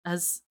it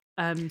has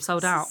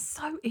sold out.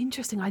 So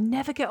interesting. I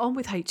never get on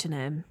with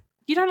H&M.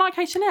 You don't like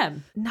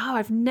H&M? No,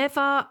 I've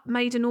never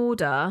made an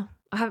order.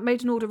 I haven't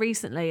made an order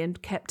recently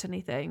and kept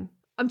anything.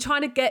 I'm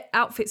trying to get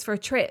outfits for a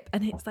trip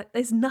and it's like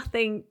there's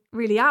nothing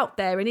really out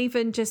there. And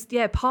even just,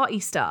 party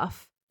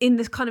stuff in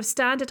the kind of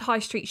standard high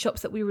street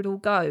shops that we would all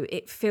go,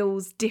 it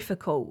feels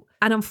difficult.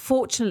 And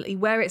unfortunately,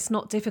 where it's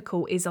not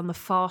difficult is on the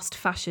fast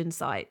fashion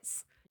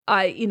sites.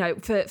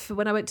 for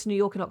when I went to New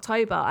York in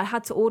October, I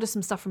had to order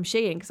some stuff from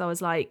Shein because I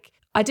was like,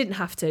 I didn't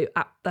have to.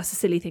 That's a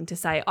silly thing to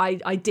say.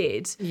 I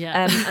did.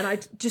 Yeah. And I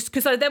just,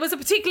 because there was a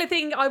particular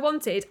thing I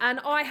wanted, and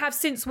I have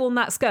since worn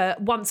that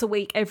skirt once a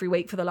week, every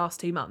week for the last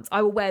 2 months.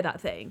 I will wear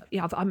that thing.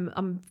 Yeah,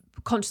 I'm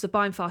conscious of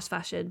buying fast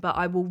fashion, but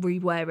I will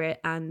rewear it.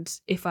 And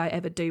if I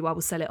ever do, I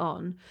will sell it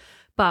on.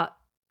 But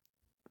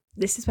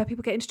this is where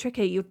people get into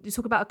tricky. You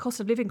talk about a cost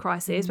of living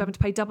crisis. We're having to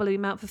pay double the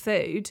amount for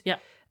food. Yeah.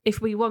 If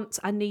we want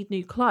and need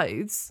new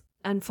clothes,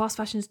 and fast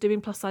fashion's doing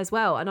plus size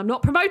well. And I'm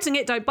not promoting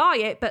it, don't buy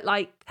it, but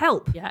like,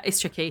 help. Yeah, it's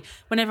tricky.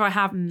 Whenever I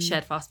have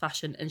shared fast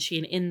fashion and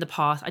Shein in the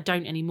past, I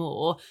don't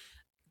anymore.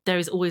 There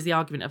is always the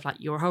argument of like,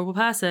 you're a horrible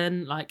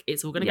person, like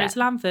it's all going to go to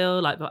landfill,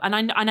 like,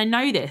 and I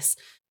know this,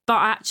 but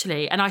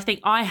actually, and I think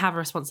I have a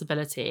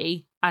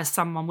responsibility as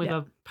someone with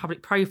a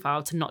public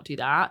profile to not do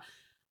that.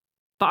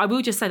 But I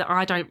will just say that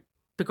I don't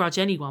begrudge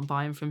anyone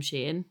buying from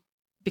Shein,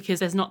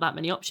 because there's not that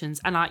many options.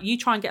 And like, you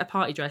try and get a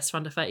party dress for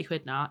under 30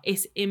 quid now,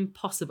 it's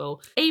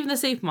impossible. Even the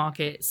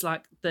supermarkets,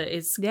 like, there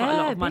is quite a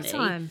lot of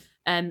money.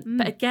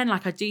 But again,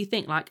 like, I do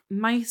think like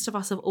most of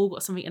us have all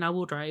got something in our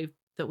wardrobe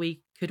that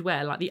we could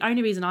wear. Like, the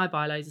only reason I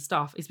buy loads of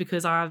stuff is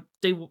because I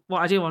do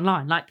what I do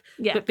online. Like,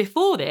 but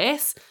before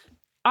this,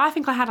 I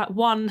think I had like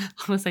one,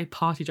 I'm going to say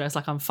party dress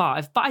like I'm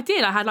 5, but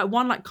I had like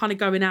one like kind of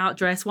going out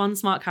dress, one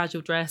smart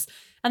casual dress,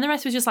 and the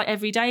rest was just like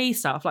everyday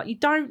stuff. Like, you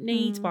don't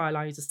need to buy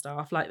loads of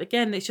stuff. Like,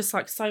 again, it's just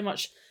like so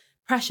much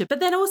pressure. But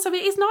then also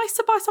it is nice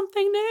to buy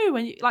something new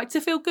and like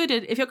to feel good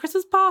if your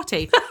Christmas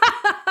party.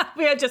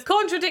 We are just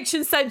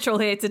contradiction central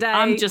here today.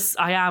 I'm just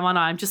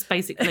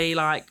basically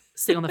like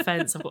sitting on the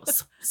fence. I've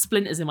got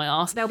splinters in my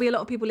arse. There'll be a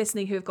lot of people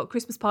listening who have got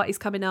Christmas parties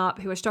coming up,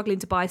 who are struggling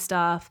to buy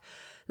stuff.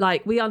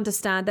 Like, we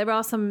understand there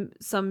are some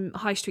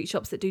high street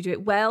shops that do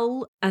it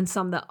well, and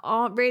some that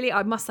aren't really.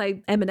 I must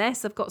say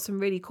M&S have got some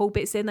really cool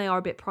bits in. They are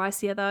a bit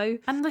pricier though.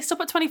 And they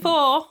stop at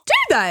 24. Do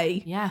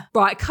they? Yeah.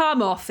 Right,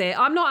 come off it.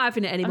 I'm not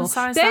having it anymore.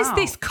 There's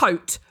this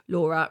coat,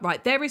 Laura,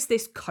 right? There is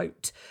this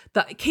coat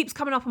that keeps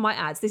coming up on my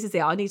ads. This is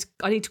it. I need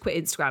to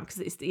quit Instagram because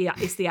it's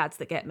the ads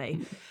that get me.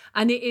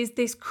 And it is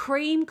this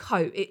cream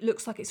coat. It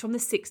looks like it's from the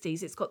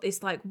 60s. It's got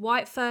this like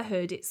white fur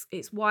hood.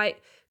 It's white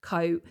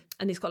coat,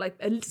 and it's got like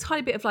a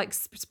tiny bit of like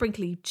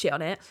sprinkly shit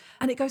on it,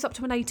 and it goes up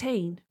to an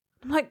 18.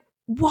 I'm like,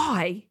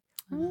 why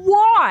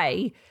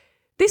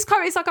this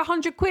coat is like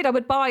 100 quid? I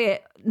would buy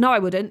it. No, I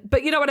wouldn't,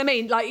 but you know what I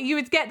mean, like, you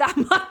would get that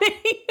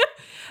money.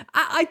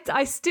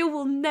 I still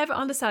will never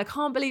understand. I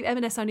can't believe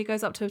M&S only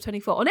goes up to a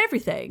 24 on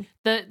everything.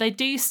 They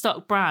do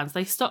stock brands.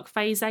 They stock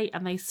Phase 8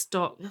 and they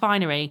stock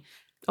Finery.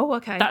 Oh,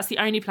 okay. That's the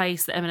only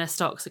place that M&S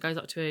stocks that goes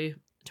up to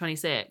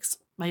 26.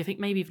 I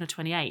think maybe even a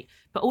 28,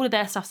 but all of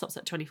their stuff stops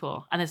at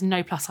 24, and there's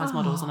no plus size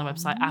models on the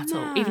website at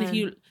all. Even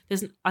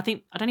if I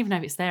don't even know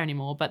if it's there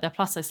anymore, but their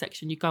plus size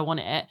section, you go on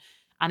it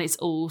and it's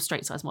all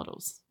straight size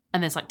models.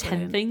 And there's like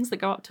 10 things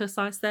that go up to a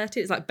size 30.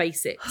 It's like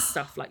basic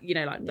stuff, like, you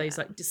know, like those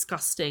like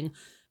disgusting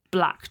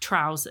black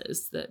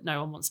trousers that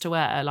no one wants to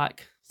wear,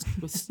 like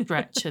with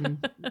stretch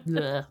and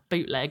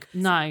bootleg.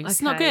 No,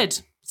 it's not good.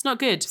 It's not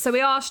good. So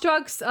we are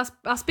strugs,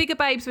 us bigger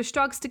babes, we're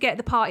strugs to get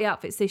the party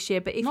outfits this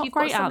year. But if you've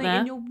got something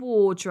in your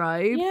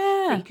wardrobe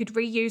that you could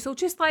reuse, or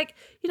just like,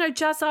 you know,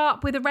 jazz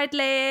up with a red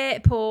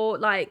lip, or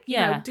like, you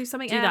know, do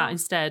something else. Do that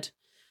instead.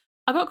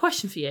 I've got a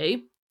question for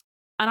you.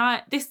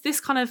 And this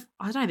kind of,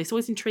 I don't know, this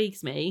always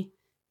intrigues me.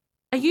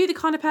 Are you the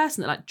kind of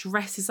person that like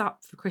dresses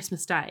up for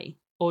Christmas Day?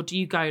 Or do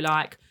you go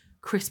like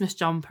Christmas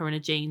jumper and a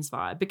jeans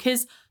vibe?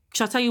 Because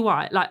I'll tell you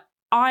why, like,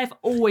 I've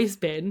always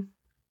been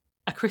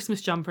a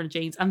Christmas jumper and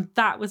jeans, and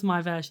that was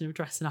my version of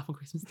dressing up on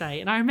Christmas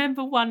Day. And I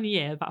remember one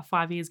year, about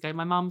 5 years ago,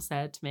 my mum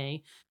said to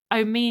me,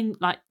 oh, me and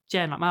like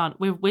Jen, like my aunt,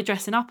 we're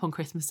dressing up on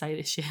Christmas Day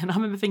this year. And I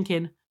remember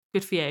thinking,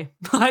 good for you.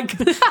 Like,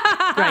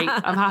 great,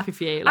 I'm happy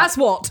for you. Like, that's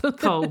what.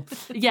 Cool.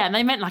 Yeah, and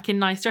they meant like in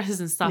nice dresses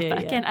and stuff.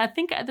 But again, I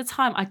think at the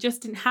time I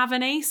just didn't have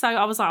any. So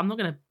I was like, I'm not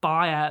going to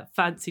buy a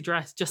fancy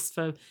dress just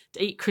to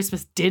eat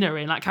Christmas dinner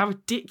in. Like, how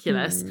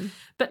ridiculous.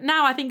 But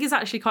now I think it's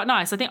actually quite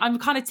nice. I think I'm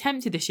kind of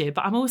tempted this year,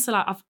 but I'm also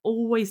like, I've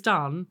always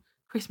done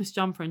Christmas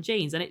jumper and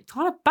jeans, and it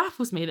kind of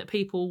baffles me that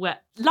people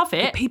love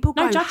it, people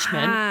no go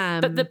judgment, ham.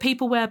 but that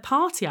people wear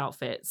party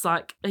outfits.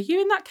 Like, are you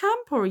in that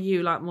camp, or are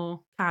you like more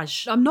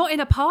cash? I'm not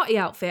in a party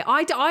outfit.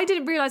 I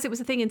didn't realise it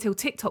was a thing until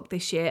TikTok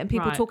this year, and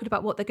people talking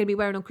about what they're going to be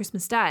wearing on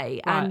Christmas Day.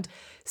 And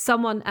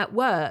someone at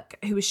work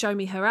who was showing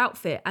me her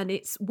outfit, and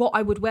it's what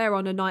I would wear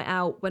on a night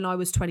out when I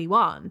was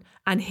 21,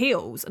 and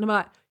heels. And I'm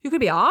like, you're going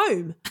to be at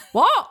home?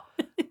 What?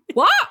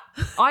 What?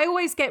 I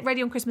always get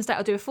ready on Christmas Day.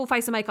 I'll do a full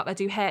face of makeup. I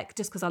do hair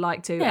just because I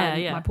like to.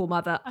 My poor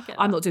mother,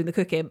 I'm not doing the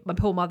cooking. My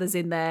poor mother's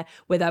in there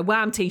with her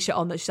Wham t-shirt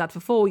on that she's had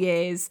for 4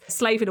 years,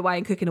 slaving away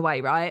and cooking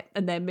away, right?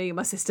 And then me and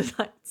my sister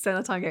like spend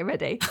our time getting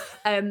ready.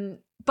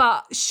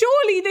 But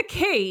surely the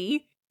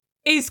key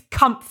is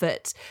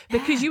comfort,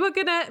 because you are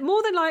going to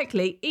more than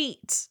likely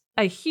eat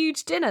a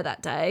huge dinner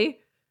that day.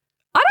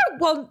 I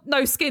don't want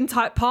no skin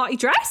tight party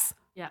dress.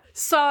 Yeah.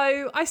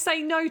 So I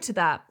say no to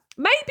that.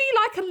 Maybe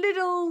like a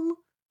little,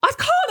 I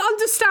can't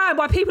understand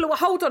why people are,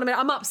 hold on a minute,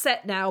 I'm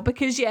upset now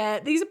because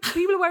these are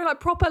people are wearing like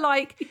proper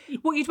like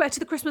what you'd wear to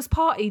the Christmas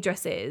party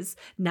dresses.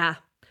 Nah,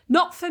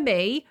 not for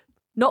me.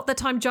 Not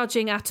that I'm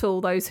judging at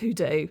all those who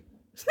do.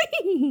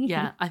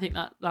 Yeah, I think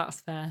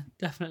that's fair,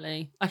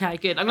 definitely. Okay,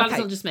 good. I'm glad it's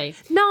not just me.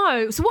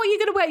 No. So what are you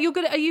gonna wear?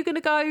 Are you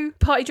gonna go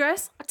party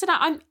dress? I don't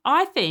know.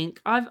 I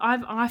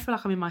feel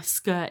like I'm in my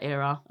skirt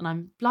era, and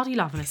I'm bloody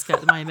loving a skirt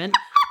at the moment.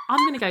 I'm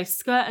going to go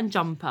skirt and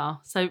jumper.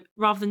 So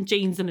rather than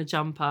jeans and a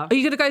jumper. Are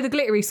you going to go the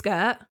glittery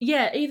skirt?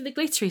 Yeah, either the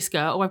glittery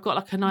skirt or I've got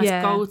like a nice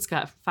gold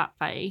skirt for Fat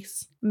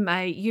Face.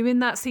 Mate, you in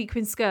that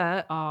sequin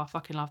skirt? Oh, I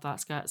fucking love that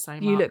skirt so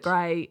much. You look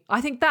great.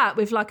 I think that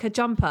with like a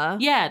jumper.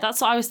 Yeah,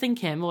 that's what I was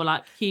thinking. More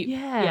like cute.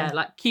 Yeah,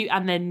 like cute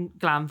and then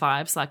glam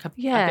vibes, like a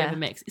bit of a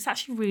mix. It's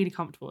actually really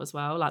comfortable as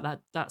well, like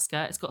that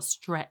skirt. It's got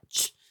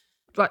stretch.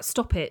 Right,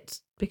 stop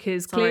it.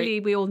 Because clearly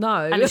we all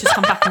know. And it's just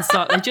come back in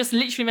stock. They just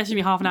literally messaged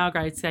me half an hour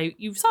ago to say,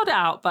 you've sold it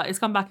out, but it's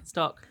come back in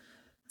stock.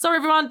 Sorry,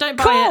 everyone, don't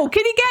buy it. Cool,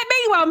 can you get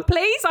me one,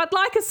 please? I'd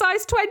like a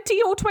size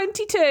 20 or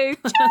 22.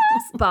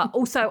 But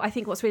also, I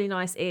think what's really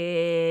nice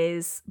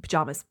is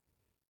pyjamas.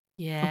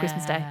 Yeah. On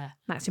Christmas Day.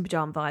 Matching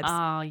pyjama vibes.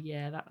 Oh,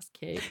 yeah, that's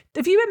cute.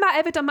 Have you and Matt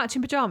ever done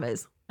matching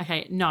pyjamas?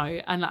 Okay, no.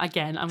 And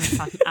again, I'm going to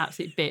sound like an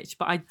absolute bitch,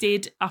 but I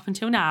did up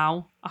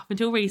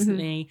until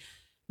recently,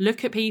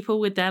 look at people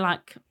with their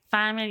like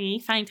family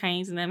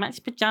photos and their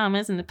matching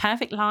pajamas and the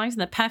perfect lives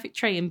and the perfect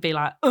tree and be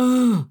like,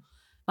 ugh.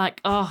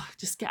 Like, oh,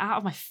 just get out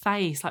of my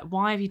face. Like,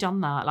 why have you done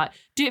that? Like,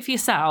 do it for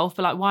yourself,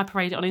 but like, why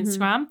parade it on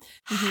Instagram?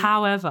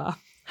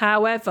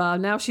 However,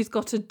 now she's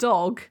got a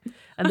dog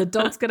and the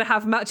dog's going to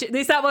have matching.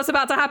 Is that what's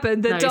about to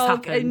happen? The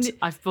dog. And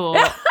I've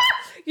bought.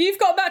 You've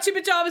got matching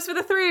pyjamas for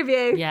the three of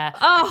you. Yeah.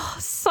 Oh,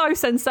 so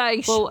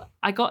sensational. Well,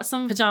 I got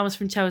some pyjamas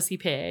from Chelsea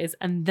Piers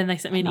and then they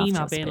sent me an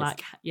email being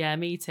like, yeah,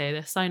 me too.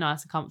 They're so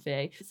nice and comfy.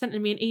 They sent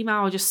me an email.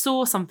 I just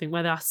saw something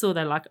where I saw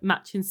their like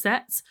matching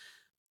sets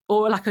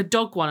or like a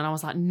dog one. And I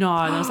was like, no.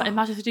 And I was like,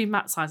 imagine if they do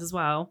Matt size as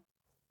well.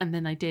 And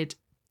then they did.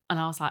 And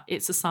I was like,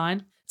 it's a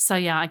sign. So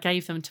yeah, I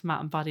gave them to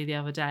Matt and Buddy the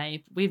other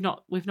day. We've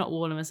not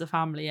worn them as a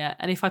family yet.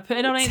 And if I put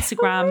it on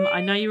Instagram, I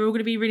know you're all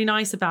going to be really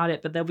nice about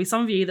it, but there'll be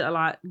some of you that are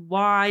like,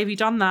 why have you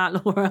done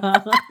that,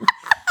 Laura?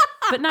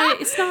 But no,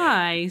 it's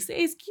nice. It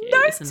is cute.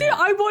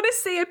 I want to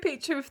see a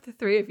picture of the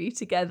three of you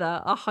together.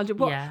 100.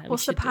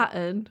 What's the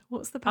pattern?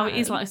 What's the pattern? Oh, it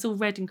is like, it's all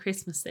red and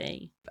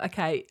Christmassy.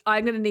 Okay,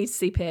 I'm going to need to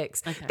see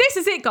pics. Okay. This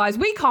is it, guys.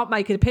 We can't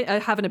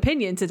have an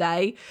opinion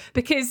today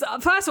because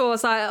first of all, I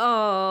was like,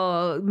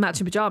 oh,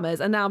 matching pajamas.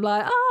 And now I'm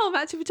like, oh,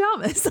 matching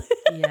pajamas.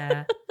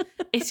 Yeah.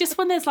 It's just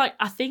when there's like,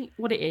 I think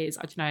what it is,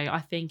 I don't know, I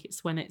think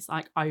it's when it's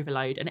like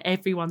overload and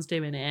everyone's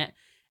doing it.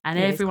 And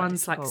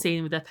everyone's like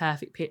seeing with their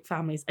perfect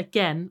families.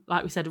 Again,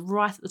 like we said,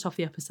 right at the top of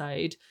the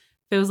episode,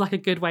 feels like a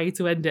good way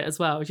to end it as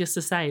well. Just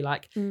to say,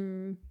 like,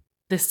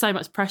 there's so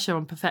much pressure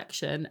on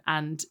perfection.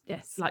 And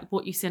like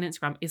what you see on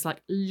Instagram is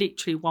like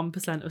literally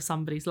 1% of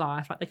somebody's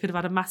life. Like they could have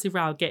had a massive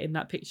row getting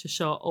that picture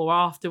shot or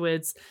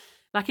afterwards.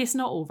 Like it's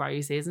not all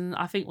roses. And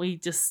I think we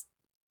need to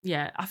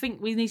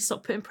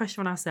stop putting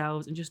pressure on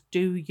ourselves and just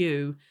do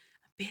you.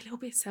 Be a little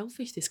bit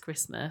selfish this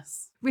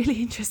Christmas.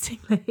 Really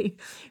interestingly,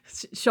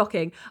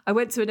 shocking. I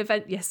went to an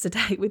event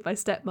yesterday with my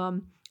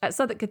stepmom at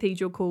Southwark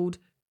Cathedral called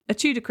A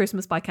Tudor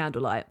Christmas by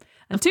Candlelight.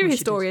 And two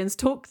historians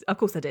talked, of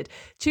course I did.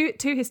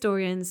 Two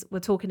historians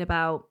were talking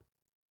about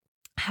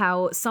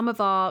how some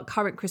of our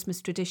current Christmas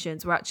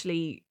traditions were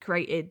actually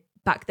created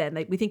back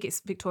then. We think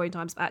it's Victorian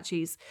times, but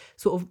actually it's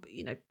sort of,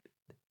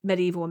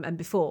 medieval and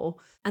before.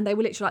 And they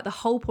were literally like the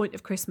whole point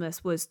of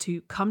Christmas was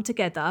to come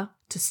together,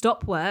 to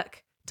stop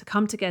work, to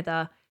come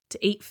together,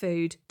 to eat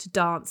food, to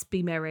dance,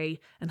 be merry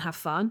and have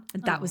fun.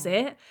 And that was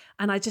it.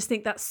 And I just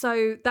think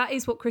that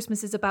is what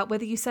Christmas is about,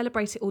 whether you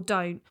celebrate it or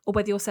don't, or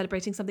whether you're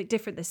celebrating something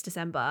different this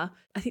December.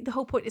 I think the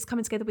whole point is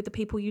coming together with the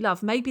people you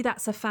love. Maybe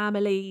that's a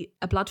family,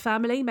 a blood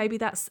family. Maybe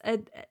that's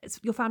it's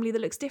your family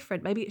that looks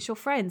different. Maybe it's your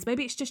friends.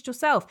 Maybe it's just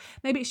yourself.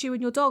 Maybe it's you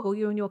and your dog or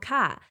you and your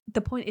cat.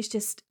 The point is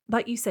just,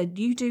 like you said,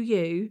 you do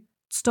you.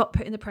 Stop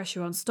putting the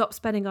pressure on. Stop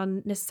spending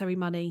unnecessary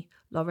money,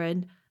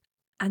 Lauren.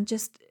 And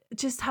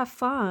just have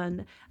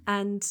fun.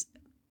 And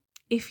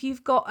if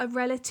you've got a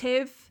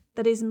relative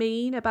that is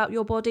mean about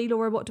your body,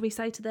 Laura, what do we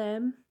say to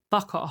them?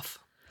 Fuck off.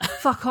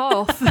 Fuck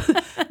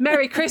off.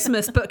 Merry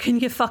Christmas, but can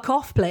you fuck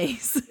off,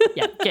 please?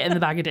 Yeah, get in the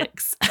bag of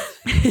dicks.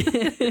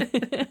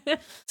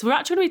 So we're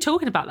actually going to be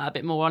talking about that a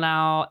bit more on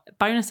our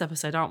bonus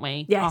episode, aren't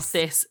we? Yes. After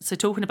this. So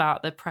talking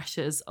about the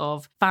pressures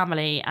of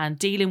family and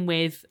dealing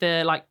with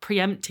the like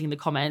preempting the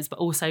comments, but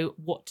also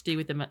what to do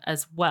with them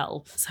as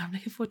well. So I'm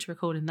looking forward to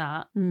recording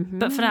that. Mm-hmm.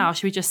 But for now,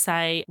 should we just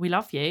say we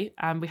love you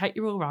and we hope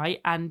you're all right.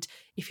 And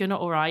if you're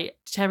not all right,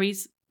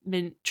 Terry's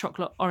mint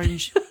chocolate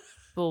orange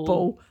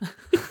ball.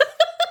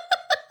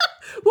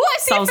 What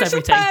is the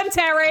official term,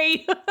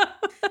 Terry?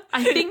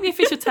 I think the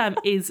official term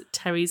is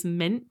Terry's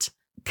mint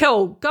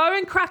Cool. Go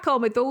and crack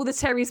on with all the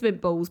Terry's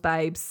mint balls,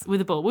 babes.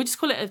 With a ball. We'll just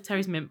call it a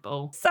Terry's mint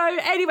ball. So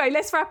anyway,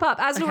 let's wrap up.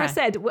 As Laura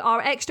said,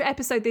 our extra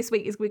episode this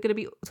week is we're going to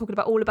be talking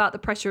about all about the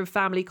pressure of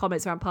family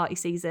comments around party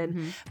season.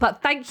 Mm-hmm.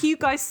 But thank you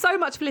guys so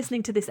much for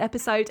listening to this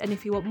episode. And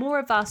if you want more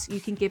of us, you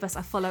can give us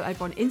a follow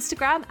over on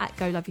Instagram at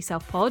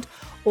GoLoveYourselfPod,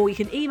 or you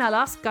can email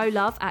us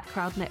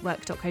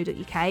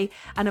golove@crowdnetwork.co.uk.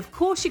 And of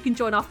course, you can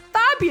join our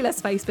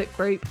fabulous Facebook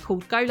group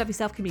called Go Love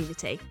Yourself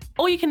Community.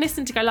 Or you can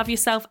listen to Go Love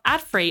Yourself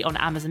ad-free on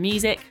Amazon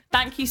Music.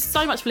 Thank you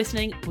so much for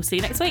listening. We'll see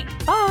you next week.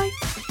 Bye.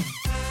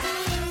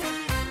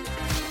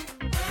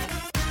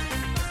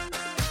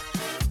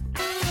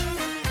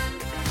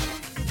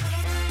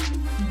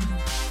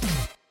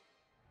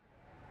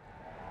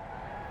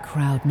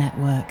 Crowd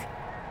Network,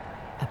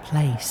 a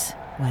place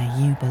where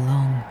you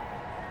belong.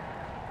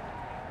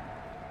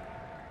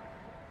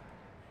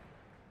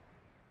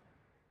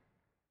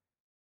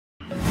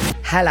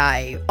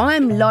 Hello,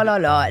 I'm La La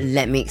La,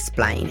 let me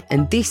explain.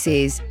 And this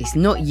is It's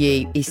Not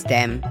You, It's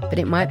Them, but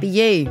it might be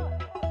you.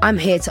 I'm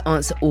here to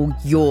answer all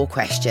your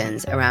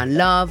questions around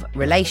love,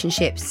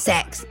 relationships,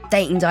 sex,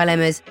 dating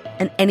dilemmas,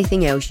 and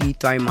anything else you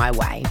throw my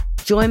way.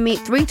 Join me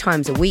 3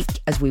 times a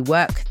week as we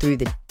work through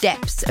the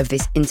depths of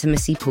this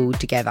intimacy pool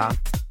together.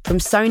 From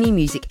Sony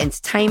Music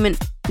Entertainment,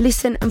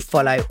 listen and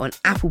follow on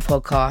Apple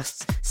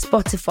Podcasts,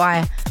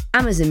 Spotify,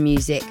 Amazon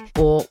Music,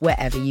 or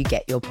wherever you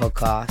get your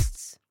podcasts.